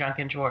Angry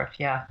Drunken Dwarf.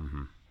 Yeah.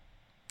 Mm-hmm.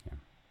 Yeah.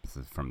 This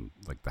is from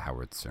like the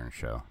Howard Stern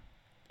show.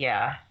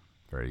 Yeah.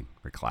 Very,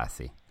 very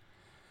classy.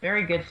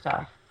 Very good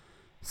stuff.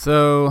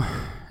 So,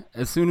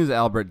 as soon as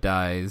Albert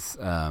dies,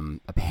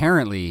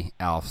 apparently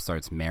Alf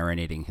starts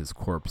marinating his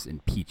corpse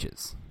in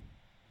peaches.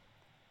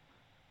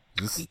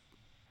 Is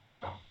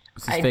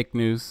this fake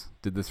news?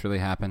 Did this really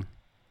happen?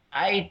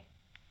 He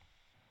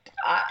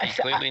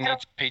clearly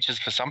needs peaches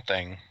for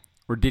something.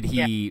 Or did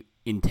he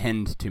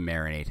intend to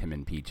marinate him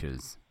in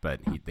peaches,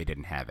 but they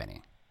didn't have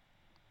any?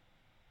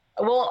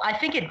 Well, I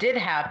think it did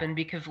happen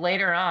because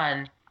later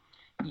on,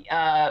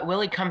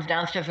 Willie comes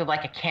downstairs with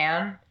like a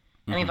can,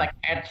 and he's like,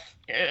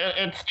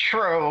 "It's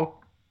true."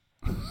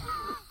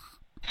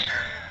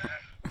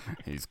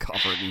 He's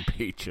covered in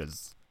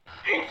peaches.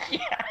 Yeah.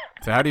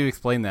 So how do you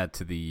explain that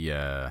to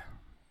the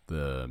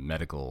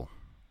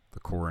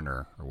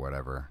coroner or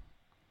whatever?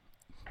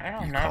 I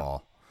don't know.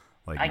 Call?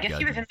 Like I guess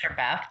he was in their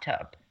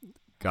bathtub.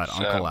 Got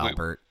Uncle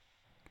Albert.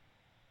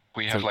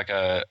 We have like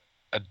a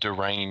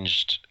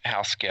deranged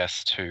house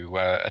guest who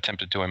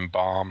attempted to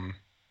embalm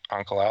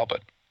Uncle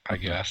Albert, I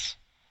guess.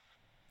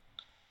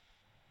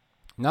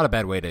 Not a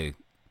bad way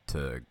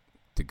to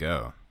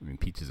go. I mean,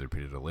 peaches are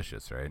pretty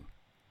delicious, right?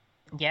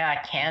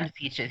 Yeah, canned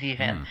peaches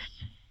even.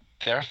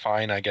 They're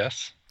fine, I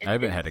guess. I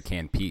haven't had a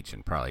canned peach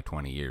in probably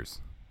 20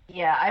 years.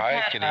 Yeah,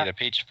 I could eat a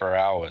peach for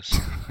hours.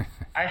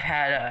 I've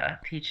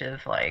had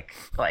peaches like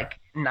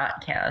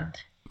not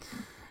canned.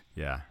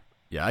 Yeah,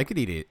 I could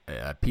eat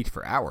a peach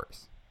for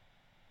hours.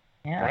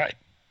 Yeah. Right.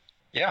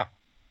 Yeah.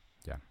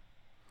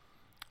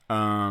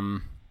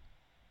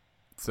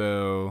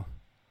 So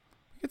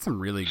we get some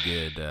really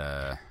good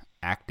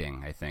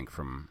acting, I think,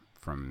 from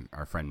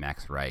our friend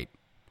Max Wright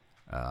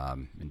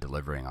in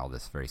delivering all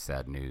this very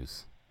sad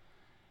news.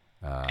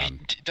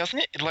 Doesn't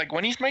it, like,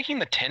 when he's making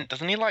the tent,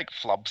 doesn't he, like,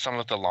 flub some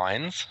of the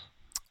lines?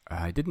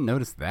 I didn't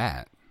notice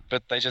that.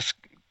 But they just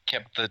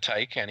kept the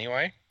take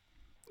anyway?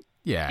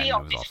 Yeah, He it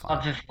was always all fine.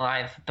 loves his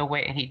lines, the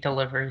way he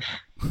delivers.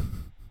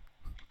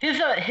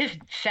 His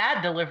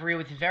sad delivery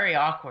was very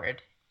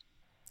awkward.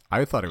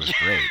 I thought it was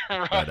great.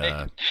 Right.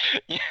 But,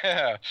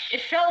 yeah.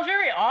 It felt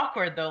very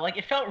awkward, though. Like,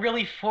 it felt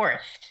really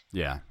forced.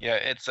 Yeah.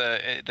 Yeah,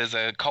 there's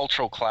a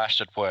cultural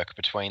clash at work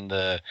between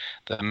the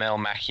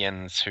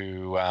Melmacians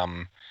who,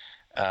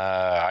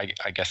 I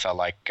guess are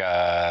like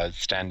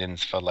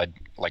stand-ins for like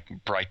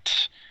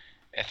bright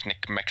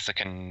ethnic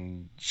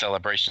Mexican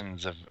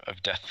celebrations of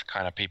death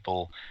kind of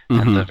people,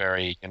 and the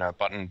very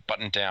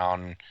button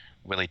down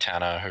Willie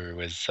Tanner, who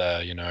is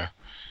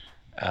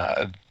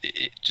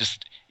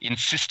just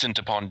insistent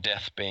upon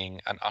death being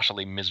an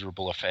utterly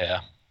miserable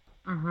affair.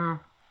 Mm-hmm.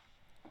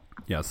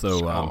 Yeah.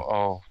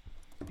 So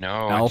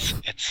no, Alf,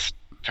 it's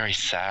very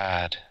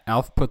sad.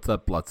 Alf puts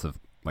up lots of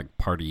like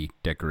party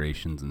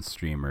decorations and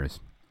streamers.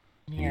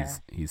 Yeah.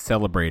 He's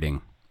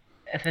celebrating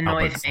It's a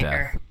Albert's noisemaker.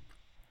 death,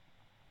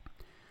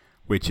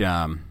 which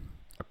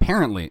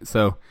apparently,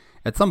 so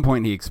at some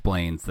point he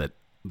explains that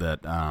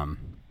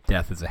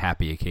death is a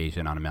happy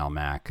occasion on a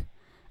Melmac.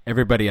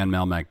 Everybody on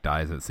Melmac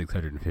dies at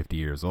 650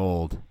 years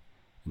old,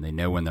 and they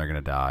know when they're going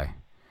to die.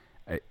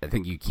 I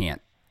think you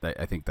can't.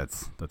 I think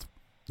that's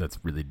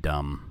really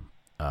dumb.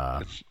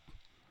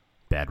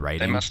 Bad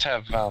writing. They must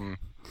have.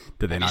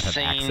 Did they not have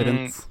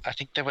accidents? I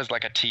think there was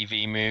like a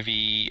TV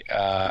movie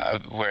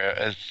where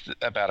it's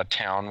about a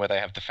town where they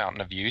have the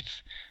Fountain of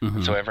Youth,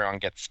 so everyone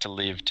gets to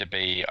live to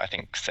be, I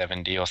think,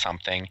 70 or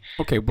something.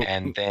 Okay, but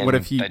and then what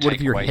if they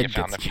take your away head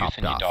your Fountain gets of Youth chopped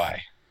and you off?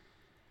 die.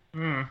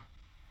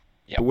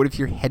 But what if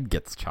your head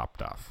gets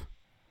chopped off?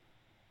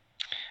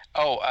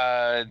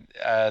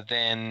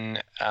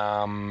 Then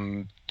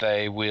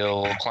they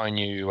will clone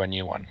you a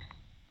new one.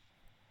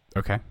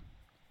 Okay,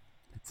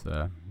 it's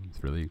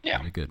really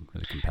good,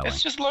 really compelling.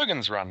 It's just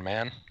Logan's Run,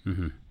 man.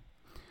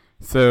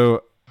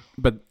 So,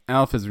 but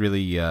Alf is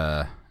really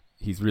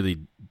he's really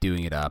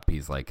doing it up.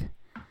 He's like,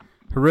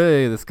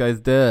 hooray, this guy's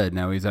dead.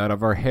 Now he's out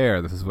of our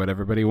hair. This is what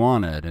everybody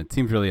wanted. And it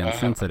seems really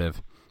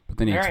insensitive. But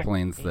then he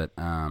explains that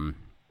on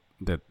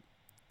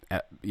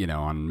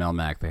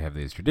Melmac they have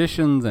these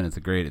traditions, and it's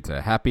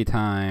a happy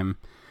time.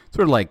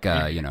 Sort of like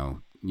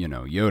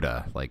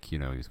Yoda, like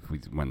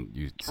when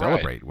you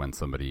celebrate when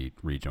somebody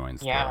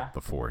rejoins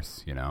the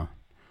Force,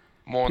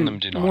 Mourn them,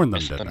 do not. Mourn them,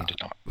 Miss do them, not. do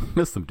not.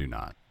 Miss them, do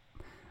not.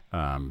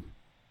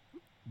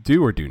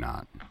 Do or do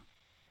not.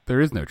 There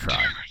is no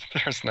try.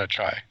 There's no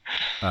try.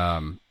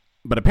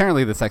 But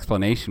apparently this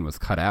explanation was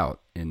cut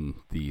out in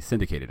the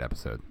syndicated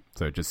episode,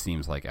 so it just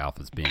seems like Alf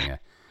is being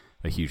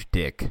a huge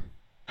dick.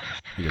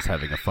 He's just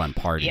having a fun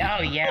party. Yeah,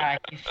 oh yeah.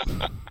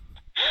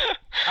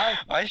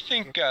 I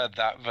think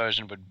that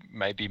version would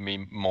maybe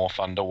be more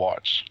fun to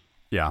watch.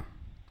 Yeah.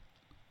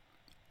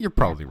 You're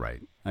probably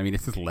right. I mean,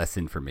 it's just less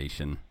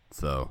information,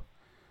 so...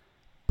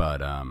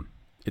 But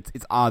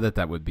it's odd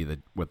that would be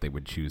what they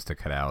would choose to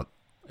cut out.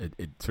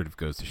 It sort of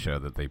goes to show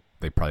that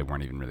they probably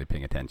weren't even really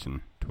paying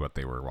attention to what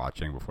they were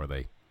watching before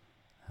they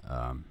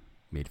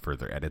made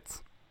further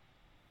edits.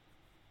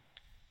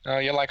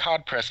 You're like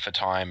hard pressed for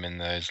time in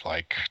those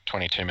like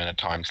 22-minute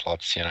time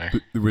slots. There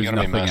was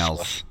nothing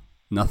else.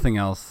 Nothing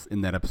else in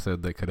that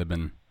episode that could have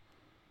been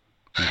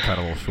cut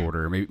a little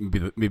shorter. Maybe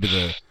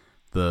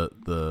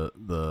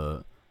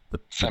the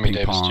Sammy ping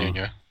Davis pong.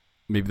 Jr.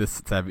 Maybe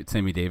this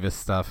Sammy Davis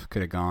stuff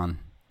could have gone.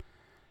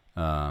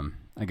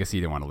 I guess he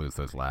didn't want to lose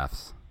those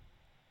laughs.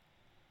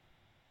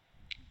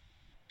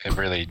 A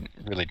really,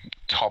 really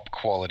top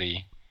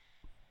quality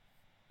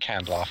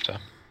canned laughter.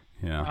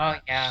 Yeah. Oh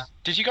yeah.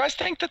 Did you guys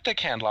think that the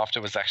canned laughter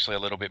was actually a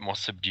little bit more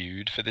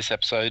subdued for this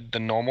episode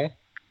than normal?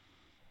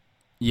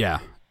 Yeah,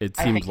 it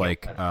I seemed think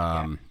like it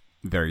was,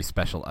 very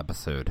special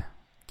episode.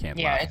 Canned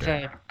Yeah,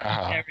 laughter.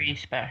 it's very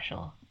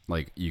special.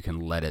 Like you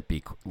can let it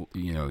be.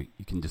 You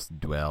can just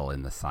dwell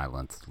in the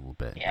silence a little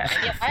bit. Yeah,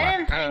 Just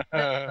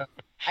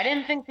I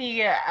didn't think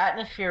the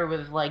atmosphere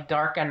was like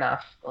dark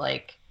enough.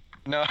 Like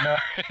No,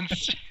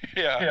 it's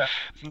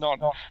not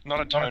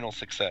a tonal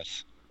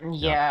success.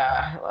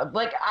 yeah,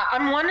 like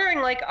I'm wondering,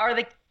 like,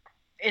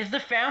 is the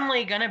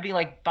family gonna be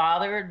like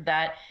bothered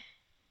that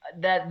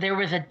there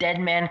was a dead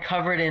man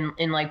covered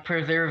in like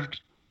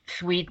preserved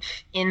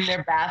sweets in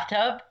their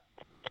bathtub?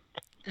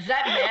 Does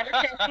that matter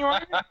to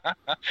anyone?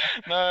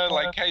 No,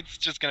 like Kate's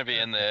just gonna be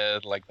in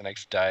there like the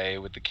next day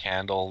with the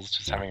candles,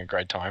 just having a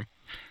great time.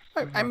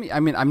 I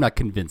mean, I'm not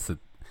convinced that.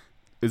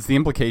 Is the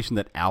implication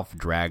that Alf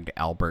dragged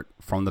Albert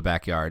from the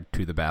backyard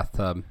to the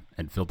bathtub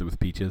and filled it with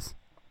peaches?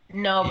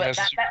 No, He but has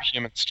that,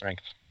 superhuman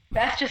strength.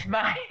 that's just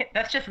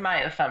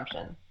my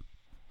assumption.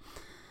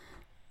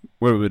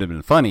 What would have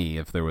been funny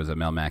if there was a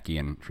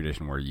Melmacian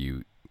tradition where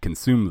you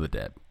consume the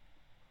dead.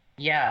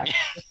 Yeah.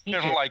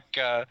 like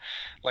the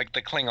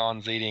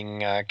Klingons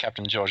eating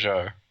Captain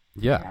Giorgio.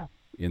 Yeah,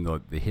 in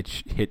the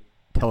hit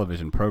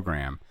television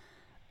program,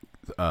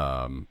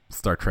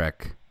 Star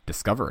Trek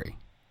Discovery.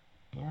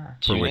 Yeah.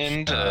 Tune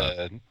in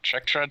to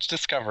Trek Trudge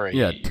Discovery.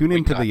 Yeah, tune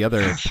into the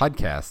other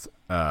podcast,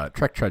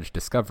 Trek Trudge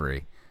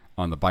Discovery,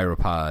 on the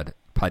Byropod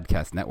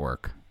Podcast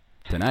Network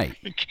tonight.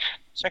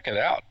 Check it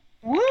out.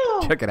 Woo!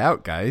 Check it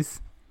out, guys.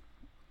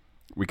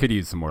 We could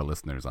use some more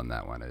listeners on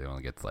that one. It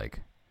only gets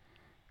like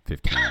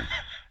 15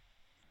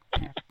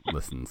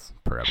 listens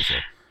per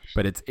episode.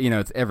 But it's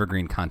it's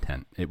evergreen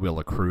content. It will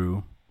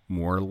accrue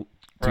more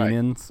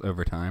tune-ins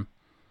over time.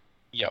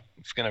 Yep,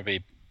 it's going to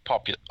be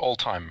popular,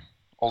 all-time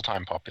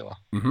popular.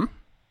 Mm-hmm.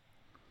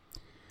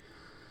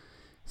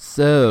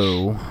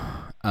 So,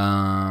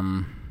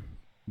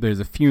 there's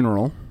a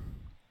funeral.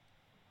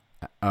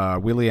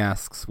 Willie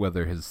asks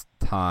whether his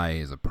tie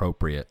is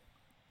appropriate,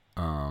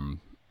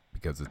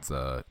 because it's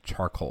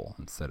charcoal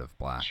instead of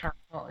black.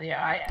 Charcoal,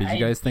 yeah. Did you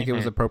guys think it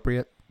was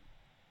appropriate?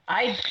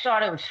 I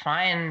thought it was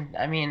fine.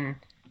 I mean,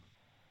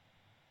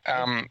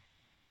 at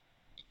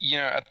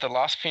the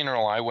last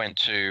funeral I went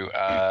to,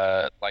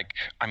 I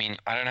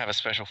don't have a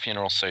special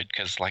funeral suit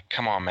because, like,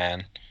 come on,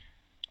 man.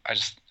 I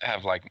just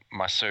have, like,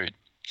 my suit.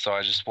 So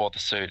I just wore the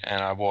suit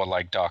and I wore,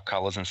 like, dark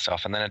colors and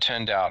stuff. And then it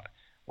turned out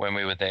when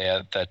we were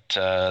there that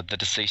the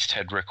deceased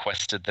had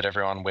requested that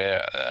everyone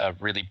wear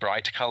really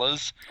bright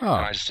colors. Oh.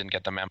 And I just didn't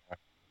get the memo.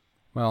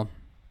 Well,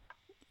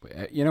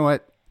 you know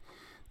what?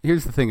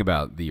 Here's the thing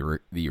about the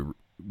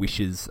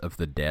wishes of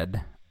the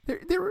dead.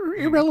 They're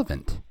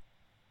irrelevant.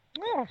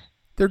 Oh,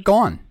 They're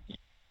gone.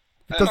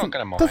 they're not going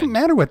to mind. Doesn't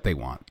matter what they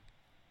want.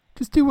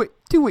 Just do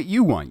what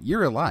you want.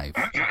 You're alive.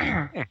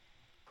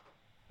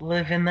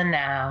 live in the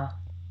now.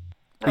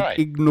 Right.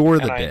 Ignore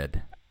the And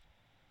dead.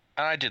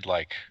 And I did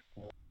like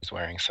what I was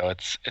wearing, so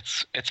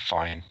it's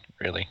fine,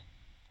 really.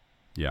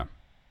 Yeah.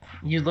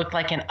 You look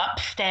like an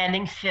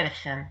upstanding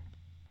citizen.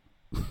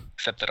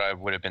 Except that I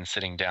would have been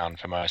sitting down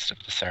for most of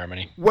the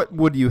ceremony. What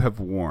would you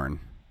have worn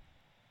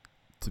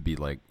to be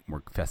like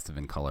more festive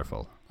and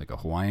colorful? Like a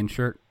Hawaiian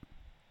shirt?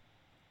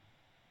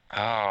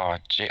 Oh,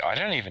 gee, I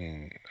don't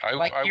even.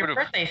 Like I your would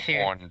have birthday suit.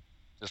 worn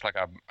just like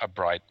a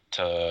bright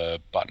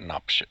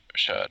button-up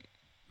shirt.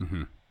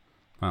 Mm-hmm.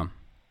 Well,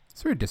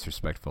 it's very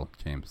disrespectful,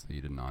 James, that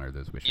you didn't honor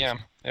those wishes. Yeah,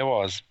 it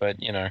was, but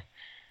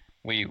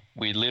we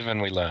live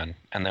and we learn,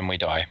 and then we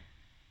die.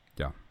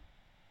 Yeah.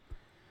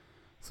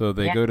 So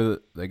they go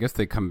to. I guess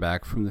they come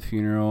back from the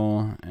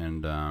funeral,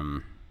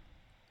 and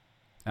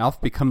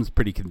Alf becomes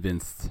pretty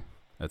convinced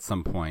at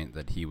some point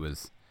that he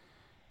was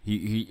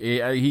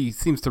He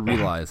seems to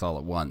realize all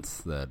at once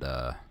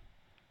that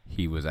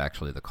he was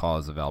actually the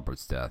cause of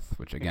Albert's death,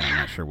 which again I'm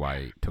not sure why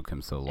it took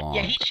him so long.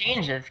 Yeah, he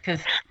changes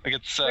because Like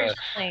it's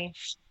originally,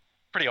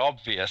 pretty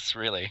obvious,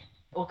 really.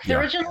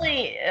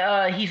 originally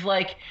he's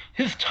like,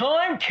 his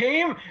time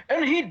came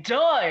and he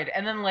died,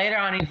 and then later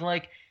on he's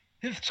like,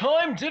 his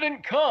time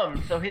didn't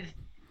come. So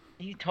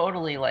he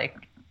totally like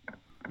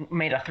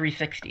made a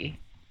 360.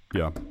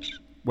 Yeah.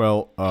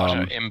 Well, What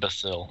an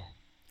imbecile.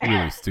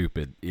 really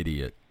stupid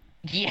idiot,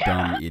 Yeah,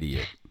 dumb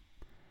idiot.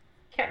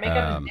 can't make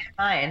up his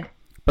mind.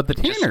 But the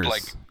Just, Tanners,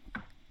 like-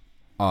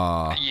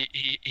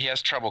 He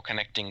has trouble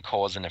connecting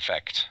cause and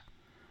effect.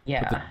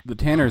 Yeah, the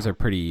Tanners are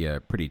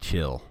pretty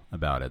chill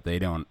about it. They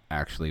don't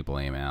actually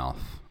blame Alf,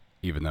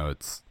 even though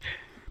it's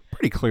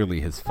pretty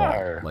clearly his fault.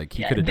 Sure. Like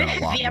he yeah. could have done This a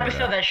is lot the more.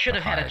 episode that should to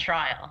have had a hide.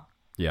 trial.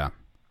 Yeah.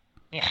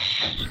 Yeah.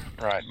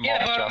 Right, Yeah,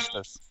 mob but-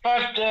 justice.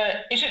 But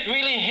is it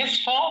really his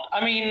fault?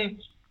 I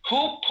mean,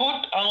 who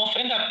put Alf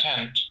in that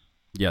tent?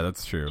 Yeah,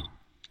 that's true.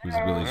 It was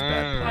Willie's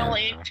bad plan.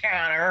 Willie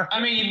Tanner. I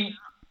mean,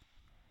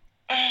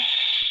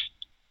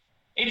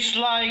 it's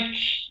like,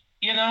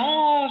 you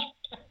know,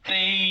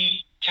 they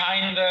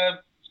kind of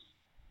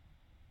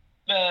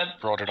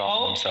Brought it on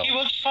hoped themselves. he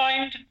would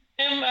find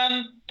him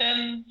and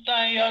then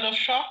die out of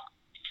shock.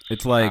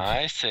 It's like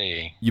I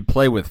see. you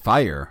play with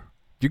fire,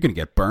 you're gonna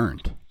get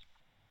burned.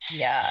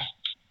 Yeah.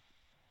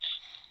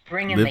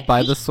 Bring in Live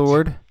by heat. the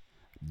sword,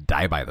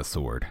 die by the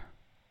sword.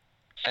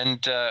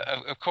 And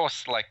of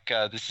course, like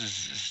this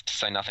is to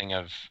say nothing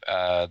of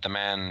the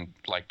man.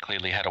 Like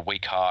clearly had a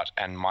weak heart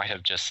and might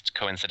have just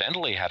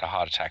coincidentally had a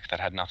heart attack that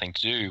had nothing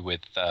to do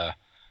with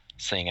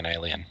seeing an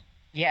alien.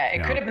 Yeah, it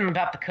Yeah. could have been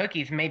about the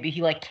cookies. Maybe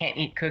he like can't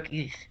eat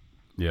cookies.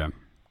 Yeah,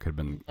 could have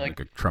been like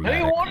a Hey, traumatic,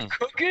 you want a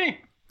cookie?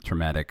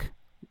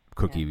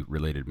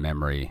 cookie-related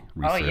memory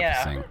Oh, yeah.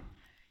 resurfacing.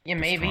 Yeah, Destroying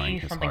maybe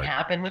his something heart.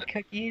 happened with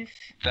cookies.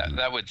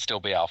 That would still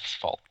be Alf's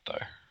fault, though.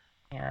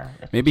 Yeah.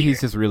 that's Maybe he's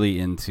true. just really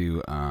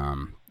into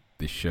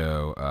the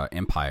show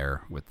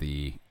Empire with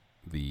the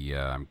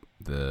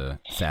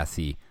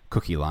sassy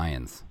cookie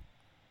lions.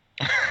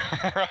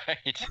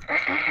 Right.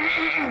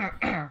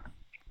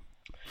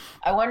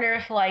 I wonder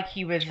if like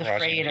he was Taraji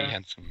afraid P. of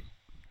Henson.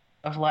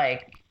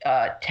 like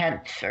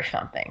tents or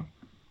something.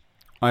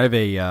 I have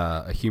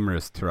a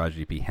humorous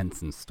Taraji P.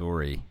 Henson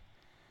story.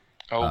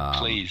 Oh,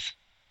 please.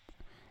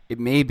 It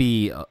may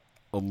be a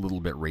little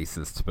bit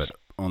racist, but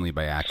only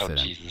by Oh, accident.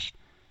 Jesus.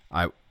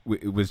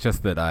 It was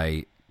just that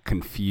I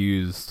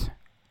confused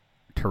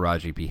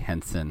Taraji P.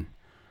 Henson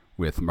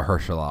with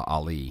Mahershala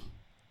Ali.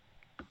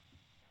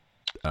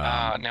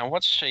 Now,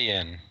 what's she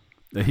in?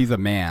 He's a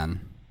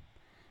man,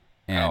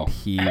 and Oh.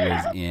 he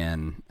was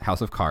in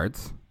House of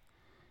Cards.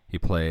 He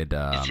played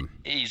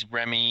He's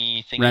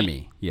Remy thingy?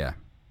 Remy, yeah,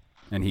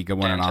 and he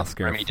won an Danton,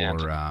 Oscar Remy for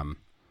Danton.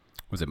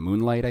 was it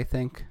Moonlight, I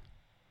think.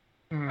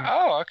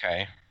 Oh,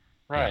 okay.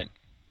 Right.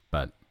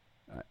 But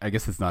I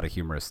guess it's not a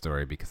humorous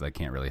story because I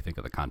can't really think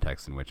of the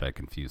context in which I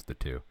confused the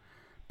two.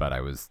 But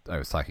I was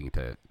talking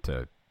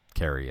to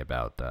Carrie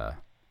about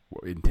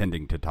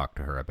intending to talk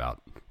to her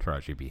about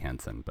Taraji P.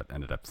 Henson, but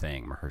ended up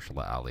saying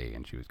Mahershala Ali,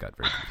 and got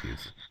very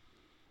confused.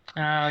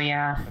 Oh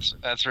yeah.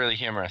 That's really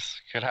humorous.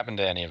 Could happen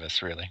to any of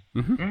us, really.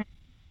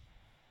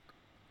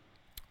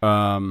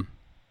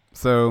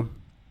 So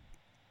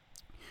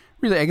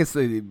really, I guess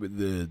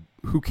the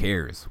who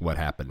cares what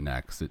happened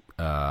next?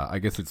 I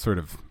guess it's sort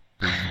of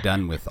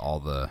done with all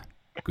the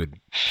good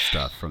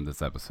stuff from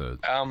this episode.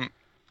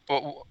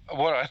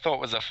 What I thought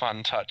was a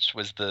fun touch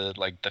was the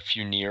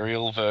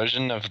funereal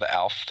version of the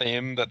Alf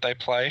theme that they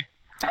play.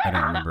 I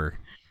don't remember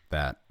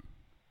that.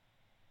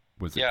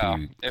 Was it? Yeah,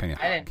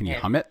 Can you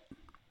hum it?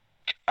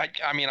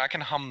 I mean, I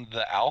can hum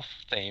the Alf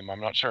theme. I'm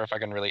not sure if I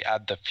can really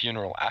add the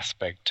funeral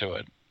aspect to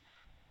it.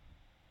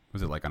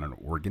 Was it like on an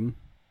organ?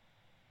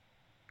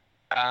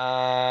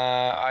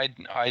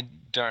 I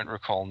don't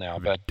recall now,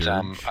 but Dirge?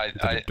 I Was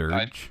it a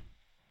dirge?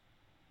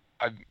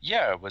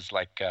 yeah, it was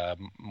like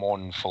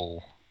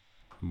mournful.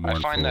 I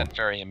find that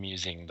very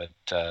amusing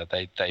that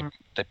they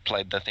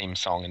played the theme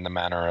song in the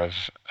manner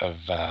of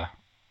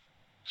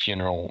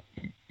funeral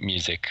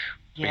music.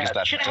 Yeah. Because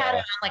that Should have had it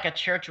on like a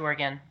church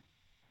organ.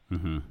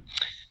 Mm-hmm.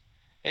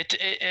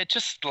 it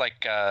just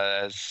like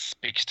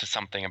speaks to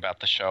something about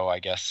the show, I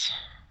guess.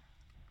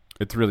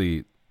 It's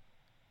really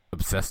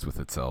obsessed with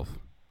itself.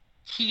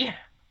 Yeah.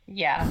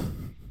 Yeah.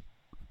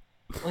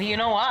 Well, you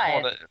know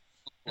why? Or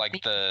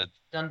the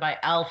Done by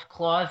Alf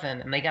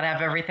Clausen, and they gotta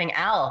have everything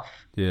Alf.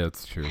 Yeah,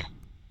 it's true.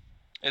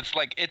 it's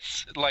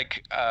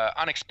like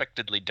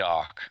unexpectedly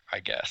dark, I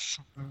guess.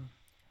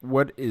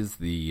 What is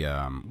the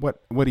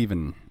what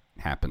even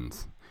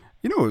happens?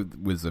 You know,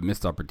 it was a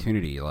missed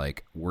opportunity.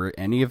 Like, were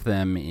any of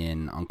them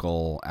in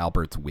Uncle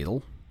Albert's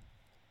will?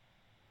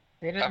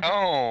 They didn't.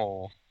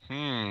 Oh,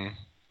 Well,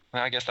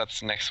 I guess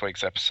that's next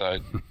week's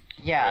episode.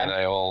 Yeah. Where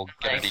they all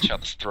get at each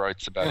other's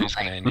throats about who's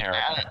going to inherit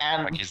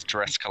And- like his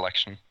dress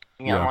collection.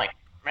 You know, Yeah. like,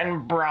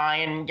 and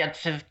Brian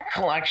gets his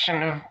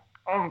collection of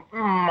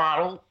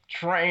model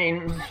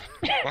trains.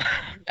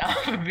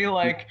 Alf would be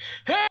like,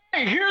 "Hey,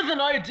 here's an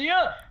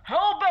idea.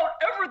 How about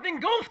everything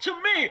goes to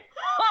me?"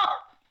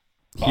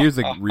 Here's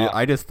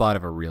I just thought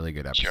of a really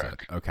good episode.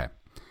 Jerk. Okay.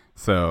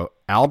 So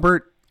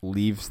Albert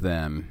leaves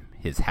them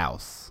his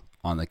house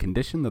on the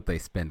condition that they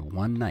spend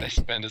one They night.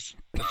 spend a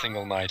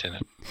single night in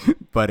it.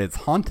 But it's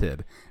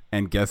haunted.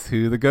 And guess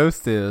who the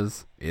ghost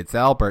is? It's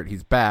Albert.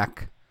 He's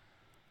back.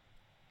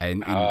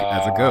 And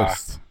as a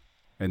ghost.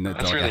 And it's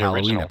That's like really a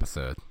Halloween original.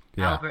 episode.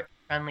 Yeah. Albert,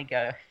 friendly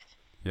ghost.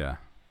 Yeah.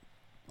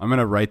 I'm going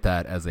to write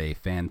that as a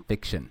fan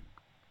fiction.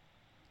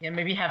 Yeah,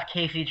 maybe have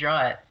Casey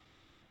draw it.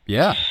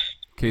 Yeah.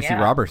 Casey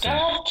Yeah. Robertson.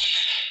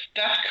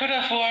 That could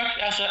have worked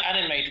as an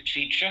animated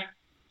feature.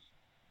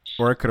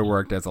 Or it could have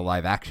worked as a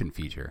live action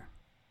feature.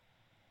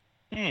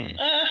 Get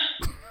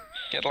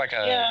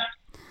Yeah.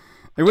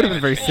 It would have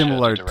been very David Fincher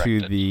similar to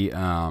directed.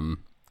 the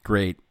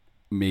great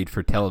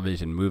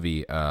made-for-television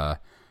movie, Mr.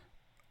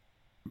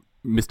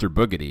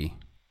 Boogedy,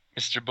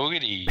 Mr.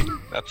 Boogedy.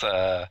 That's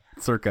a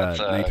circa That's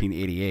a-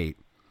 1988,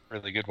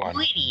 really good one.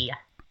 Witty.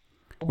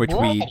 which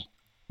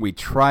we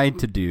tried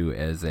to do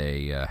as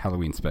a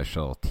Halloween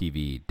special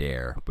TV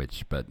dare, but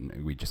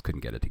we just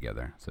couldn't get it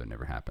together, so it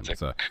never happened.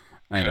 It's a So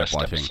I ended up First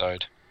watching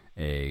episode.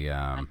 a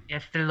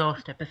It's the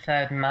last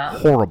episode, Matt.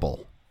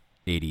 horrible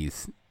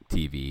 80s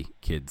TV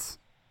kids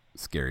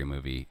scary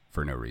movie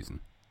for no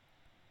reason.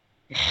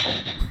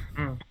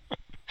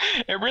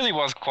 It really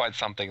was quite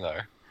something, though.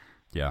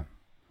 Yeah.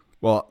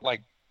 Well,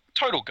 Like,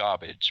 total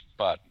garbage,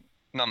 but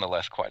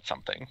nonetheless quite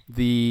something.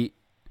 the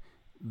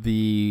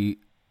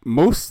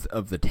most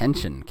of the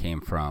tension came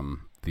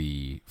from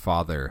the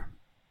father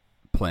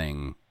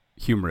playing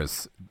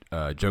humorous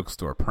joke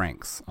store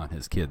pranks on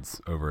his kids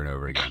over and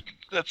over again.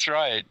 That's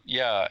right,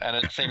 yeah. And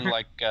it seemed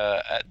like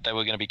they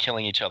were going to be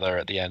killing each other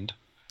at the end.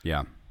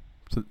 Yeah.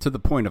 To the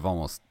point of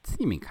almost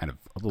seeming kind of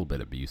a little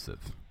bit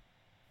abusive.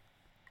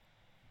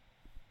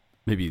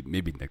 Maybe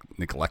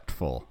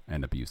neglectful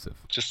and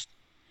abusive. Just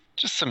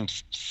some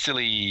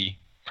silly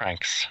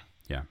pranks.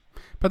 Yeah.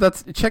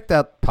 But check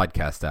that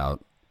podcast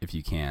out if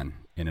you can,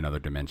 in another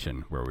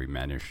dimension where we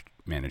managed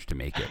to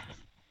make it.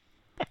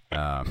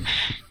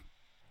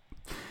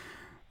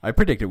 I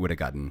predict it would have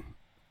gotten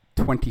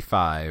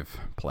 25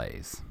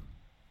 plays.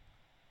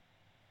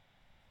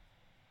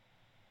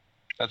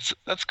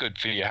 That's good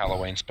for your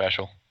Halloween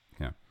special.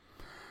 Yeah.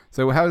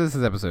 So how does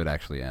this episode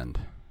actually end?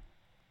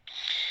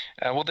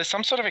 Well, there's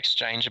some sort of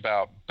exchange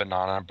about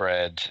banana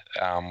bread,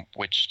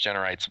 which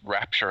generates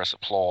rapturous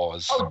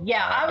applause. Oh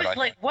yeah, I but was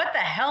like, what the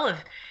hell is?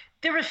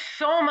 There was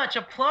so much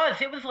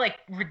applause. It was like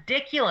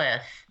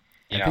ridiculous.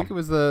 yeah, I think it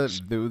was there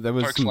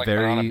was folks some like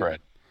banana very bread.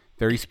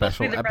 very supposed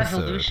to special be the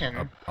episode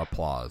resolution.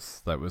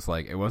 applause that was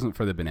like it wasn't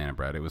for the banana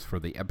bread, it was for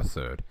the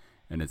episode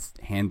and its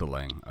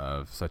handling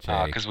of such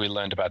a Because we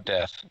learned about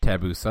death.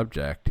 taboo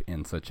subject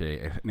in such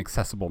an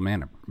accessible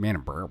manner.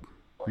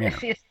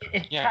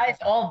 It Yeah. ties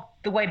all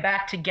the way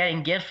back to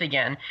getting gifts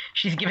again.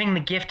 She's giving the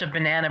gift of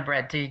banana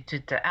bread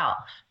to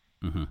Alf.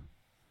 Mm-hmm.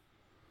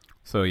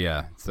 So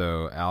yeah,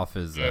 so Alf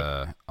is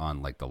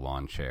on like the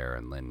lawn chair,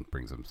 and Lynn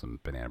brings him some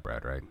banana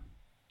bread, right?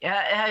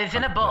 Yeah, he's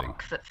in a Contemplating.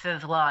 box that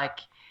says like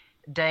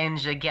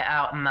danger, get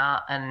out and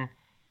that, and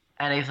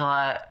he's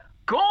like,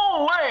 go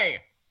away,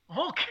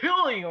 I'll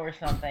kill you or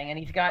something. And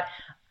he's got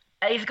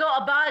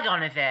a bag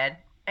on his head,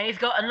 and he's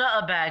got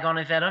another bag on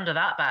his head under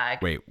that bag.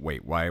 Wait,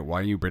 why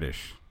are you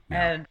British? No.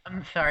 And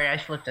I'm sorry, I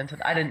slipped into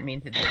that. I didn't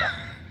mean to do that.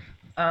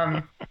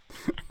 I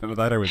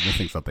thought I was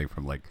missing something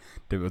from like,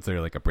 was there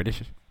like a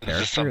British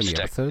There's character in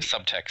the episode?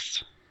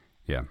 subtext.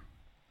 Yeah.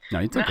 No,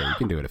 it's okay. You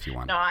can do it if you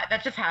want. No,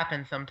 that just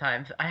happens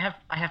sometimes. I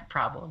have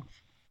problems.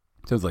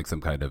 Sounds like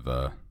some kind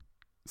of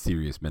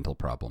serious mental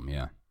problem.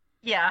 Yeah.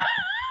 Yeah.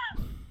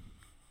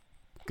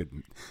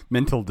 Good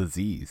mental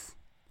disease.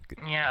 Good.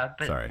 Yeah,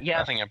 but Sorry.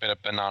 yeah. I think a bit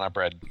of banana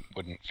bread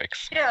wouldn't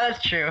fix. Yeah,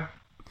 that's true.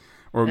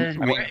 Or I mean,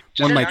 one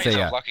Just might count say,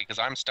 yourself yeah. lucky because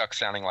I'm stuck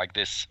sounding like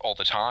this all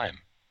the time.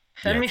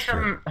 Send Yeah, me it's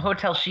some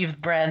Hotel Sheaves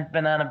brand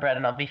banana bread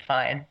and I'll be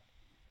fine.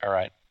 All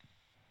right,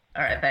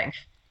 All right, thanks.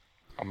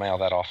 I'll mail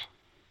that off.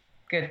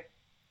 Good.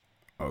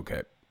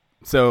 Okay.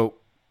 So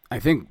I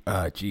think,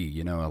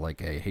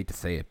 like I hate to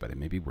say it, but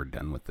maybe we're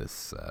done with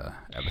this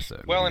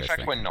episode. Well, What in do you guys fact,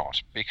 think? we're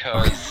not,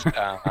 because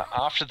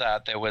after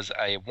that, there was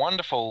a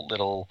wonderful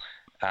little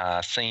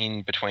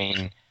scene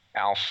between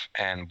Alf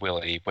and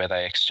Willie where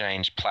they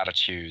exchange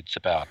platitudes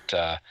about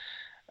the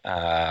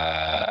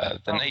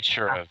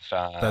nature of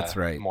That's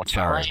right.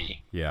 mortality.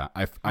 Sorry. Yeah,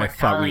 I thought we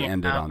Mortality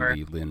ended on number.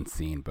 the Lynn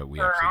scene, but we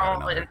They're actually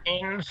got all another.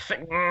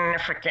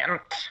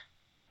 insignificant.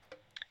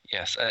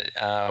 Yes,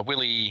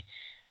 Willie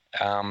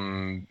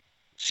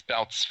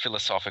spouts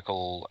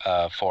philosophical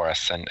for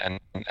us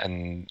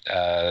and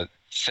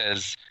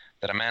says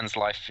that a man's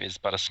life is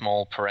but a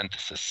small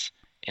parenthesis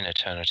in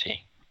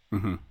eternity.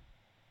 Mm-hmm.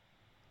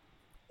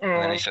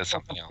 And then he says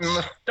something In the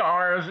else.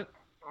 stars, it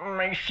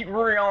makes you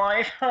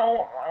realize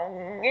how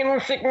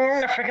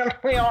insignificant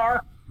we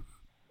are.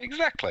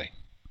 Exactly.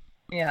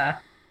 Yeah.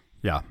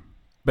 Yeah,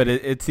 but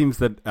it seems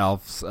that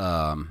Alf's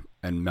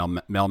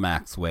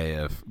Melmac's way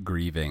of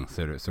grieving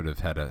sort of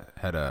had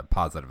a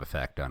positive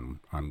effect on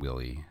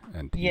Willie,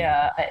 and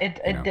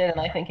it did, and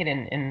I think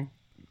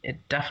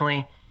it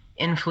definitely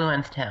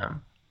influenced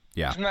him.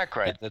 Yeah, isn't that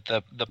great that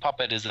the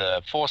puppet is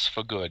a force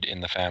for good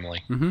in the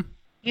family? Mm-hmm.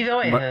 He's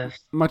always is.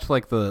 Much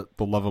like the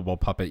lovable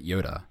puppet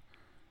Yoda,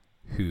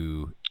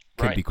 who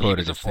can be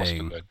quoted as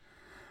saying,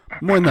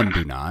 "Mourn them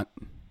do not,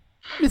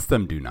 miss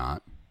them do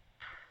not."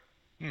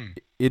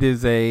 It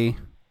is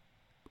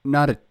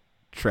not a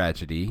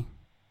tragedy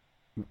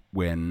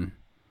when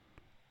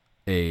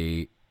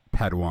a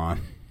Padawan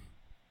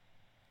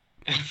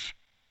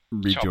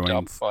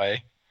rejoins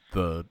by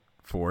the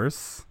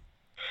Force,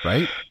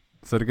 right?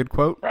 Is that a good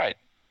quote? Right.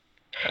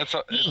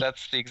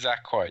 That's the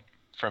exact quote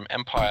from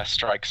Empire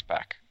Strikes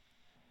Back.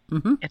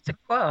 Mm-hmm. It's a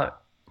quote.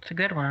 It's a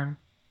good one.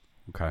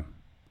 Okay.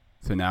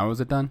 So now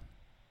is it done?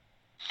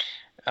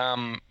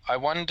 I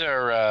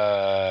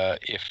wonder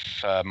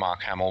if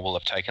Mark Hamill will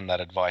have taken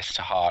that advice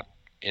to heart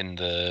in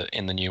the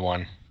new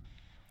one.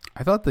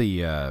 I thought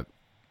He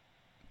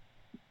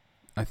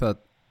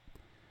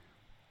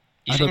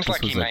seems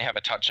like he may have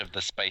a touch of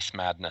the space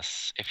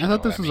madness. If you I know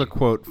thought this what was I a mean.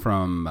 quote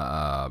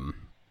from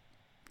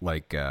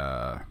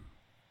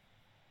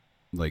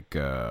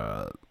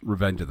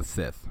Revenge of the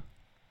Sith.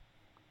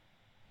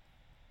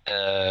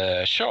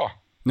 Sure.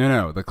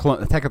 No, the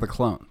Attack of the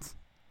Clones.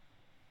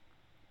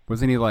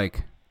 Wasn't he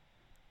like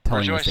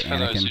telling Rejoice this to for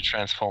those who Anakin?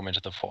 transform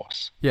into the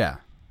Force. Yeah,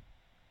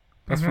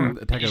 that's from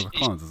Attack of the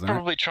He's Clones, isn't it?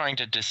 probably trying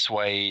to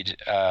dissuade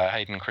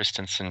Hayden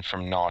Christensen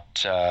from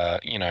not,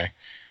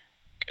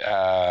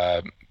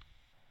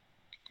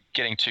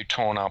 getting too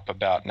torn up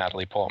about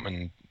Natalie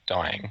Portman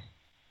dying.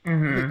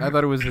 Mm-hmm. I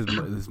thought it was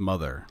his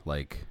mother.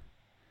 Like,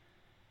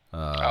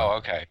 Oh,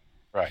 okay,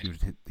 right.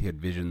 he had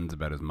visions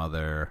about his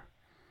mother,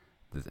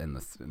 and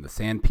the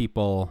Sand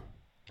People.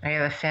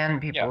 Yeah, the Sand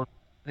People.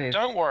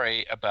 Don't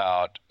worry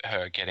about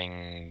her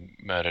getting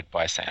murdered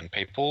by Sand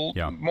People.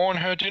 Yeah. Mourn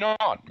her, do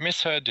not.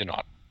 Miss her, do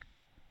not.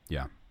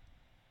 Yeah.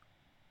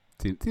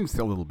 Seems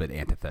a little bit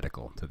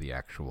antithetical to the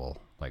actual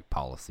like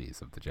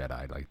policies of the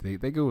Jedi. Like they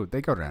go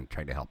around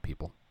trying to help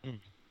people.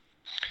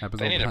 Happens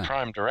They all the need a time.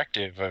 prime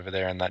directive over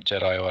there in that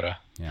Jedi Order.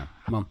 Yeah.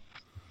 Well,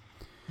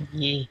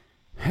 Yeah.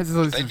 this is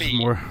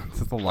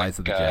the lies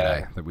of the like,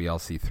 Jedi that we all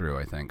see through,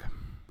 I think.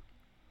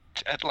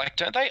 Like,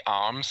 don't they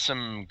arm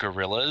some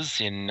guerrillas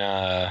in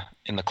the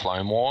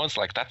Clone Wars?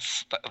 Like,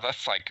 that's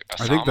like.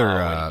 I think those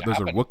are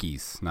happen.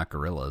 Wookiees, not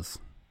gorillas.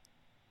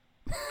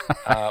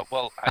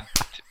 Well,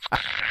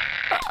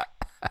 I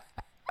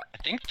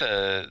think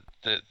the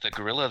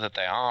gorilla that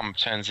they arm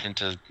turns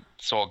into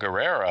Saw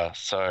Gerrera.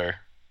 So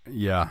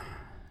Yeah.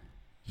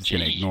 Just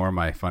gonna Gee. ignore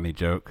my funny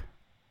joke.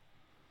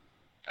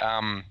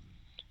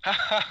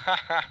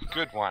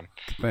 good one.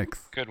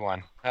 Thanks. Good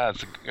one.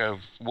 It's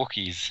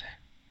Wookiees.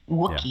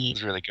 Wookie.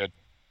 It's really good.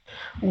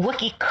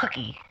 Wookie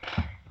cookie.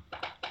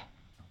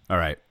 All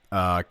right.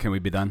 Can we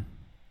be done?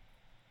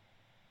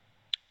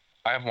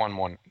 I have one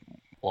more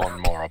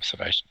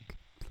observation.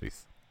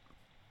 Please.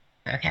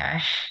 Okay.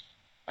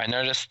 I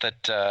noticed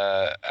that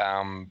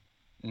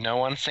no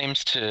one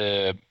seems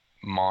to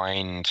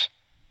mind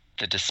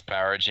the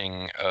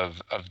disparaging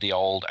of the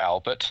old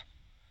Albert.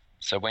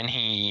 So when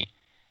he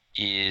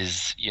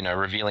is,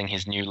 revealing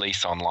his new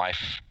lease on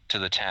life to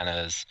the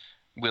Tanners,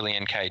 Willie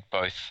and Kate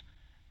both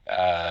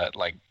go,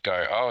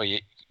 oh,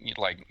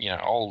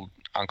 old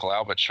Uncle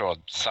Albert sure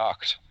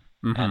sucked.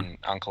 Mm-hmm. And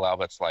Uncle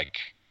Albert's like,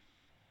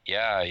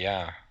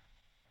 yeah.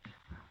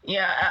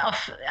 Yeah,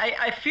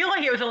 I feel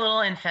like it was a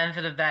little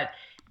insensitive that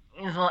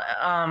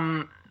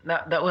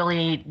that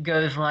Willie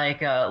goes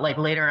like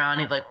later on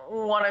he's like,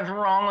 what is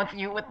wrong with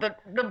you with the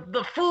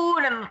food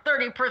and the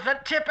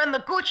 30% tip and the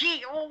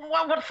Gucci?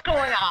 What's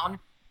going on?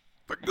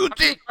 The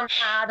Gucci. I'm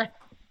mad.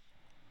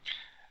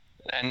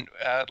 And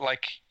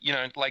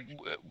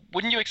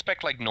wouldn't you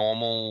expect like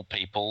normal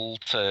people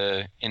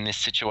to in this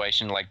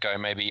situation go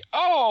maybe,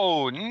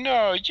 oh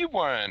no, you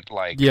weren't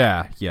like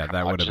Yeah,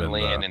 that would have been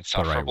curmudgeonly and the right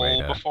insufferable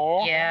way to...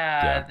 before.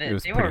 Yeah, it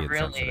was they pretty were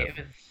really. insensitive.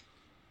 It was,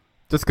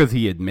 Just because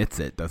he admits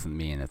it doesn't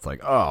mean it's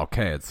like, oh,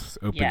 okay, it's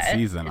open yeah,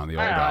 season on the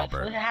old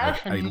Albert. It has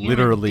I some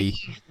literally,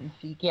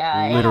 decency.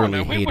 Yeah, literally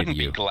we hated wouldn't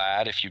you. be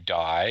glad if you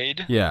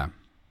died. Yeah.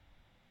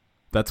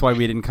 That's why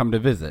we didn't come to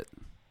visit.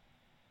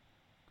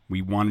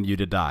 We wanted you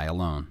to die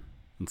alone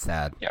and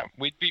sad. Yeah,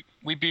 we'd be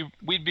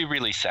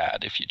really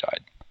sad if you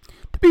died.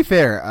 To be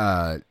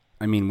fair,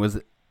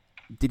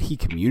 did he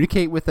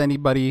communicate with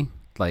anybody?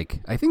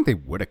 Like, I think they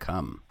would have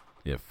come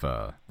if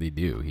they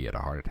knew he had a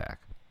heart attack.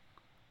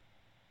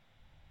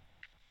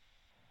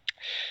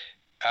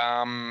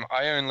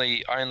 I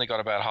only got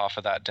about half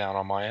of that down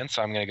on my end,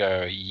 so I'm going to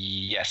go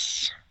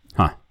yes.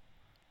 Huh.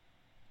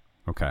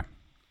 Okay.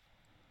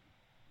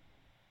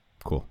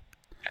 Cool.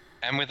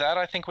 And with that,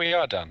 I think we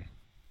are done.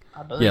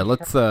 Yeah,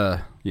 let's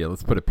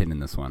put a pin in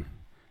this one.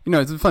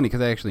 It's funny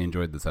because I actually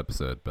enjoyed this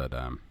episode, but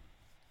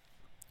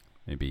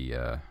maybe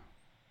it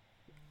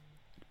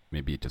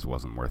just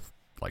wasn't worth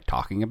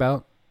talking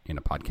about. in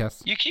a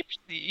podcast. You keep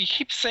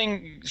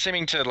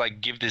seeming to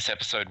like give this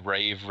episode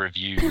rave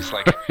reviews.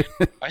 Like,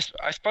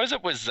 I suppose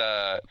it was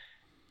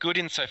good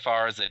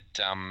insofar as it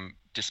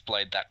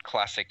displayed that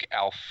classic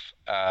Alf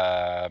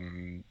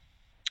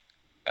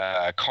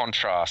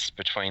contrast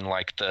between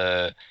like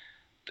the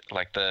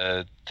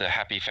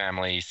happy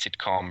family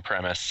sitcom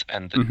premise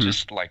and the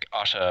just like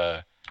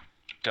utter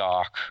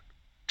dark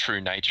true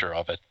nature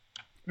of it.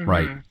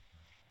 Right.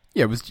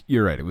 Yeah,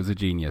 you're right. It was a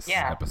genius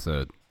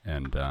episode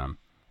and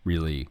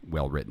really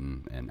well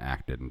written and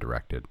acted and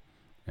directed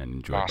and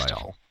enjoyed by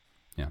all.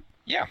 Yeah.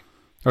 Yeah.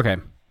 Okay.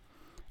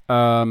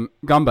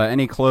 Gumba,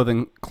 any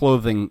closing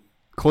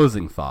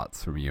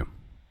thoughts from you?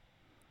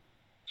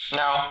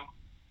 No.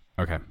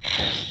 Okay.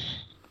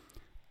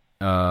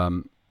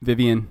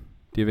 Vivian,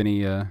 do you have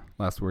any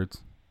last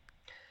words?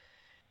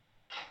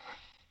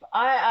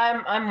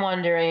 I'm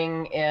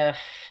wondering if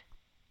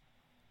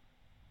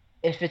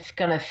it's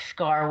gonna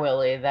scar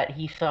Willie that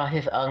he saw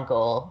his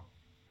uncle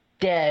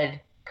dead,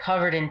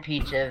 covered in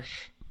peaches,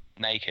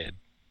 Naked.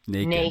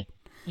 Yeah,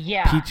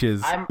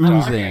 peaches I'm oozing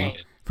wondering,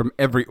 from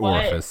every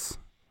orifice.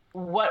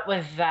 What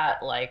was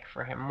that like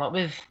for him?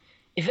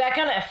 Is that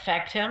gonna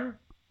affect him?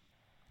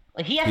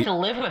 Like he has to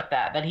live with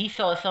that he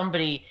saw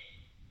somebody,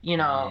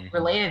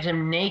 related to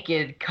him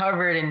naked,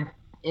 covered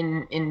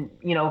in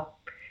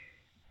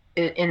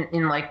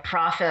like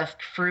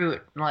processed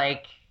fruit,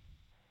 like.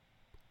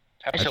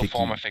 Perhaps a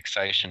form of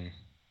fixation.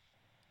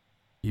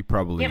 He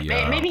probably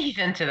maybe he's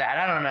into that.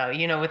 I don't know.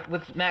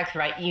 With Max,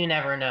 right? You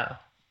never know.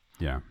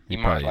 Yeah, he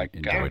might like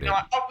enjoyed it.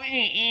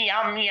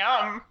 Yum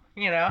yum.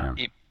 Yeah.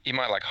 He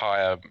might like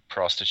hire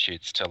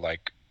prostitutes to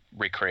like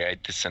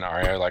recreate this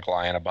scenario, like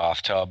lie in a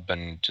bathtub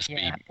and just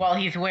be while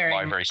he's wearing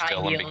lie very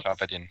still high and heels. be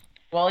covered in.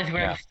 While he's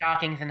wearing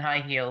stockings and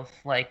high heels,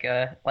 like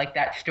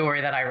that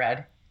story that I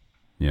read.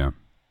 Yeah.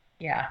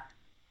 Yeah.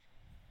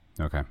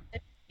 Okay.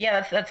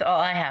 Yeah, that's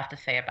all I have to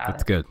say about it.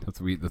 That's good. That's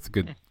a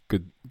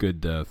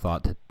good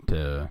thought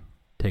to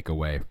take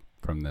away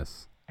from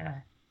this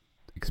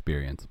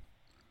experience.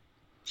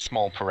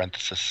 Small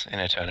parenthesis in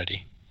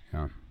eternity.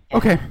 Yeah.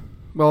 Okay.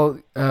 Well,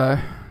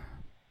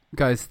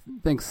 guys,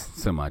 thanks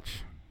so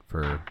much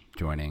for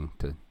joining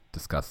to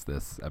discuss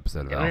this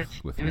episode of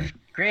Alf with me. It was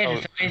great.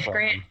 It's always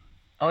great.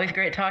 Always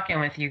great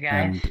talking with you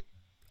guys. And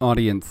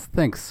audience,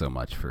 thanks so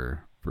much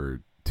for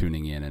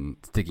tuning in and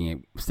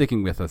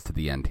sticking with us to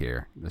the end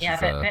here.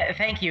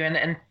 Thank you,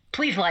 and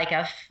please like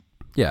us.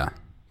 Yeah,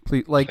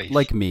 please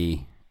like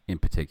me in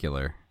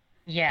particular.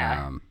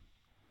 Yeah.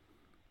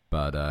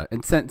 But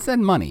and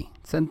send money.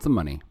 Send some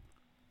money.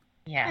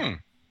 Yeah.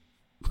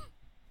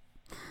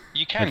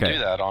 You can do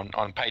that on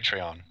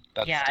Patreon.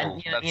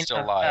 That's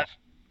still live.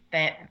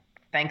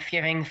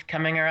 Thanksgiving's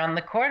coming around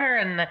the corner,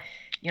 and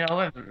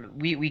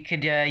we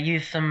could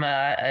use some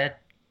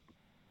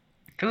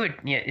food.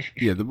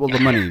 Yeah.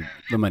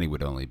 The money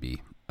would only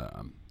be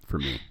for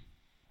me,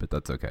 but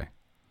that's okay.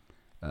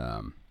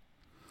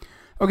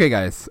 Okay,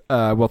 guys.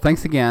 Well,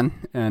 thanks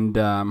again, and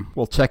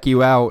we'll check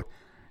you out.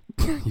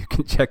 You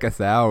can check us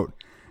out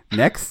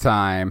next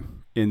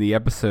time in the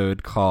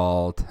episode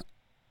called.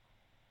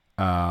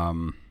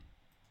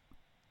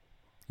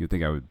 You'd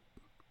think I would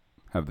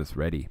have this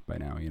ready by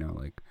now,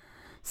 like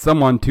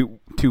someone to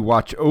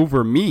watch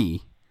over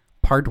me,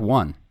 part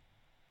 1.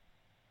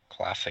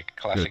 Classic.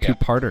 The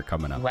 2-parter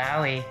coming up.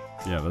 Wowie.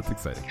 Yeah, that's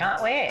exciting.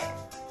 Can't wait.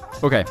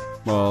 Okay,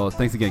 well,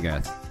 thanks again,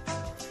 guys.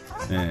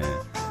 And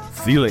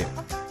see you later.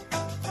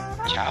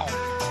 Ciao.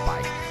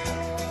 Bye.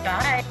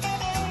 Bye.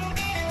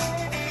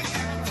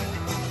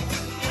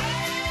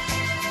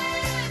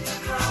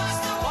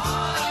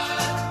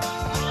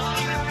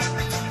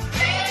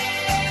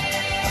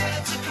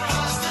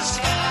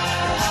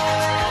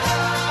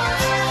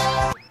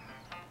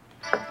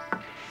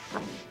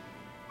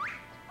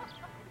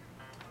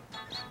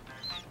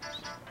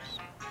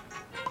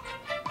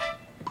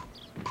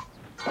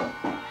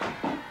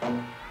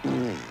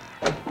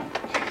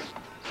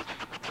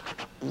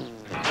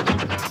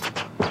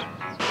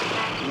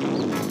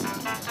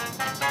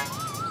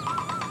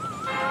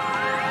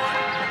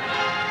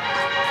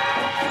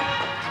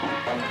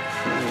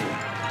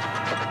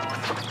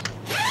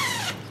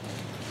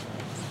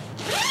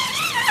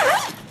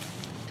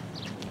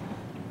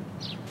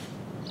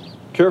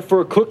 Care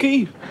for a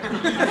cookie?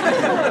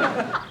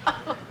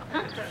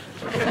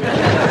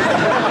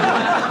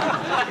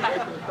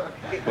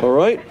 All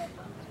right.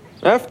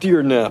 After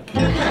your nap.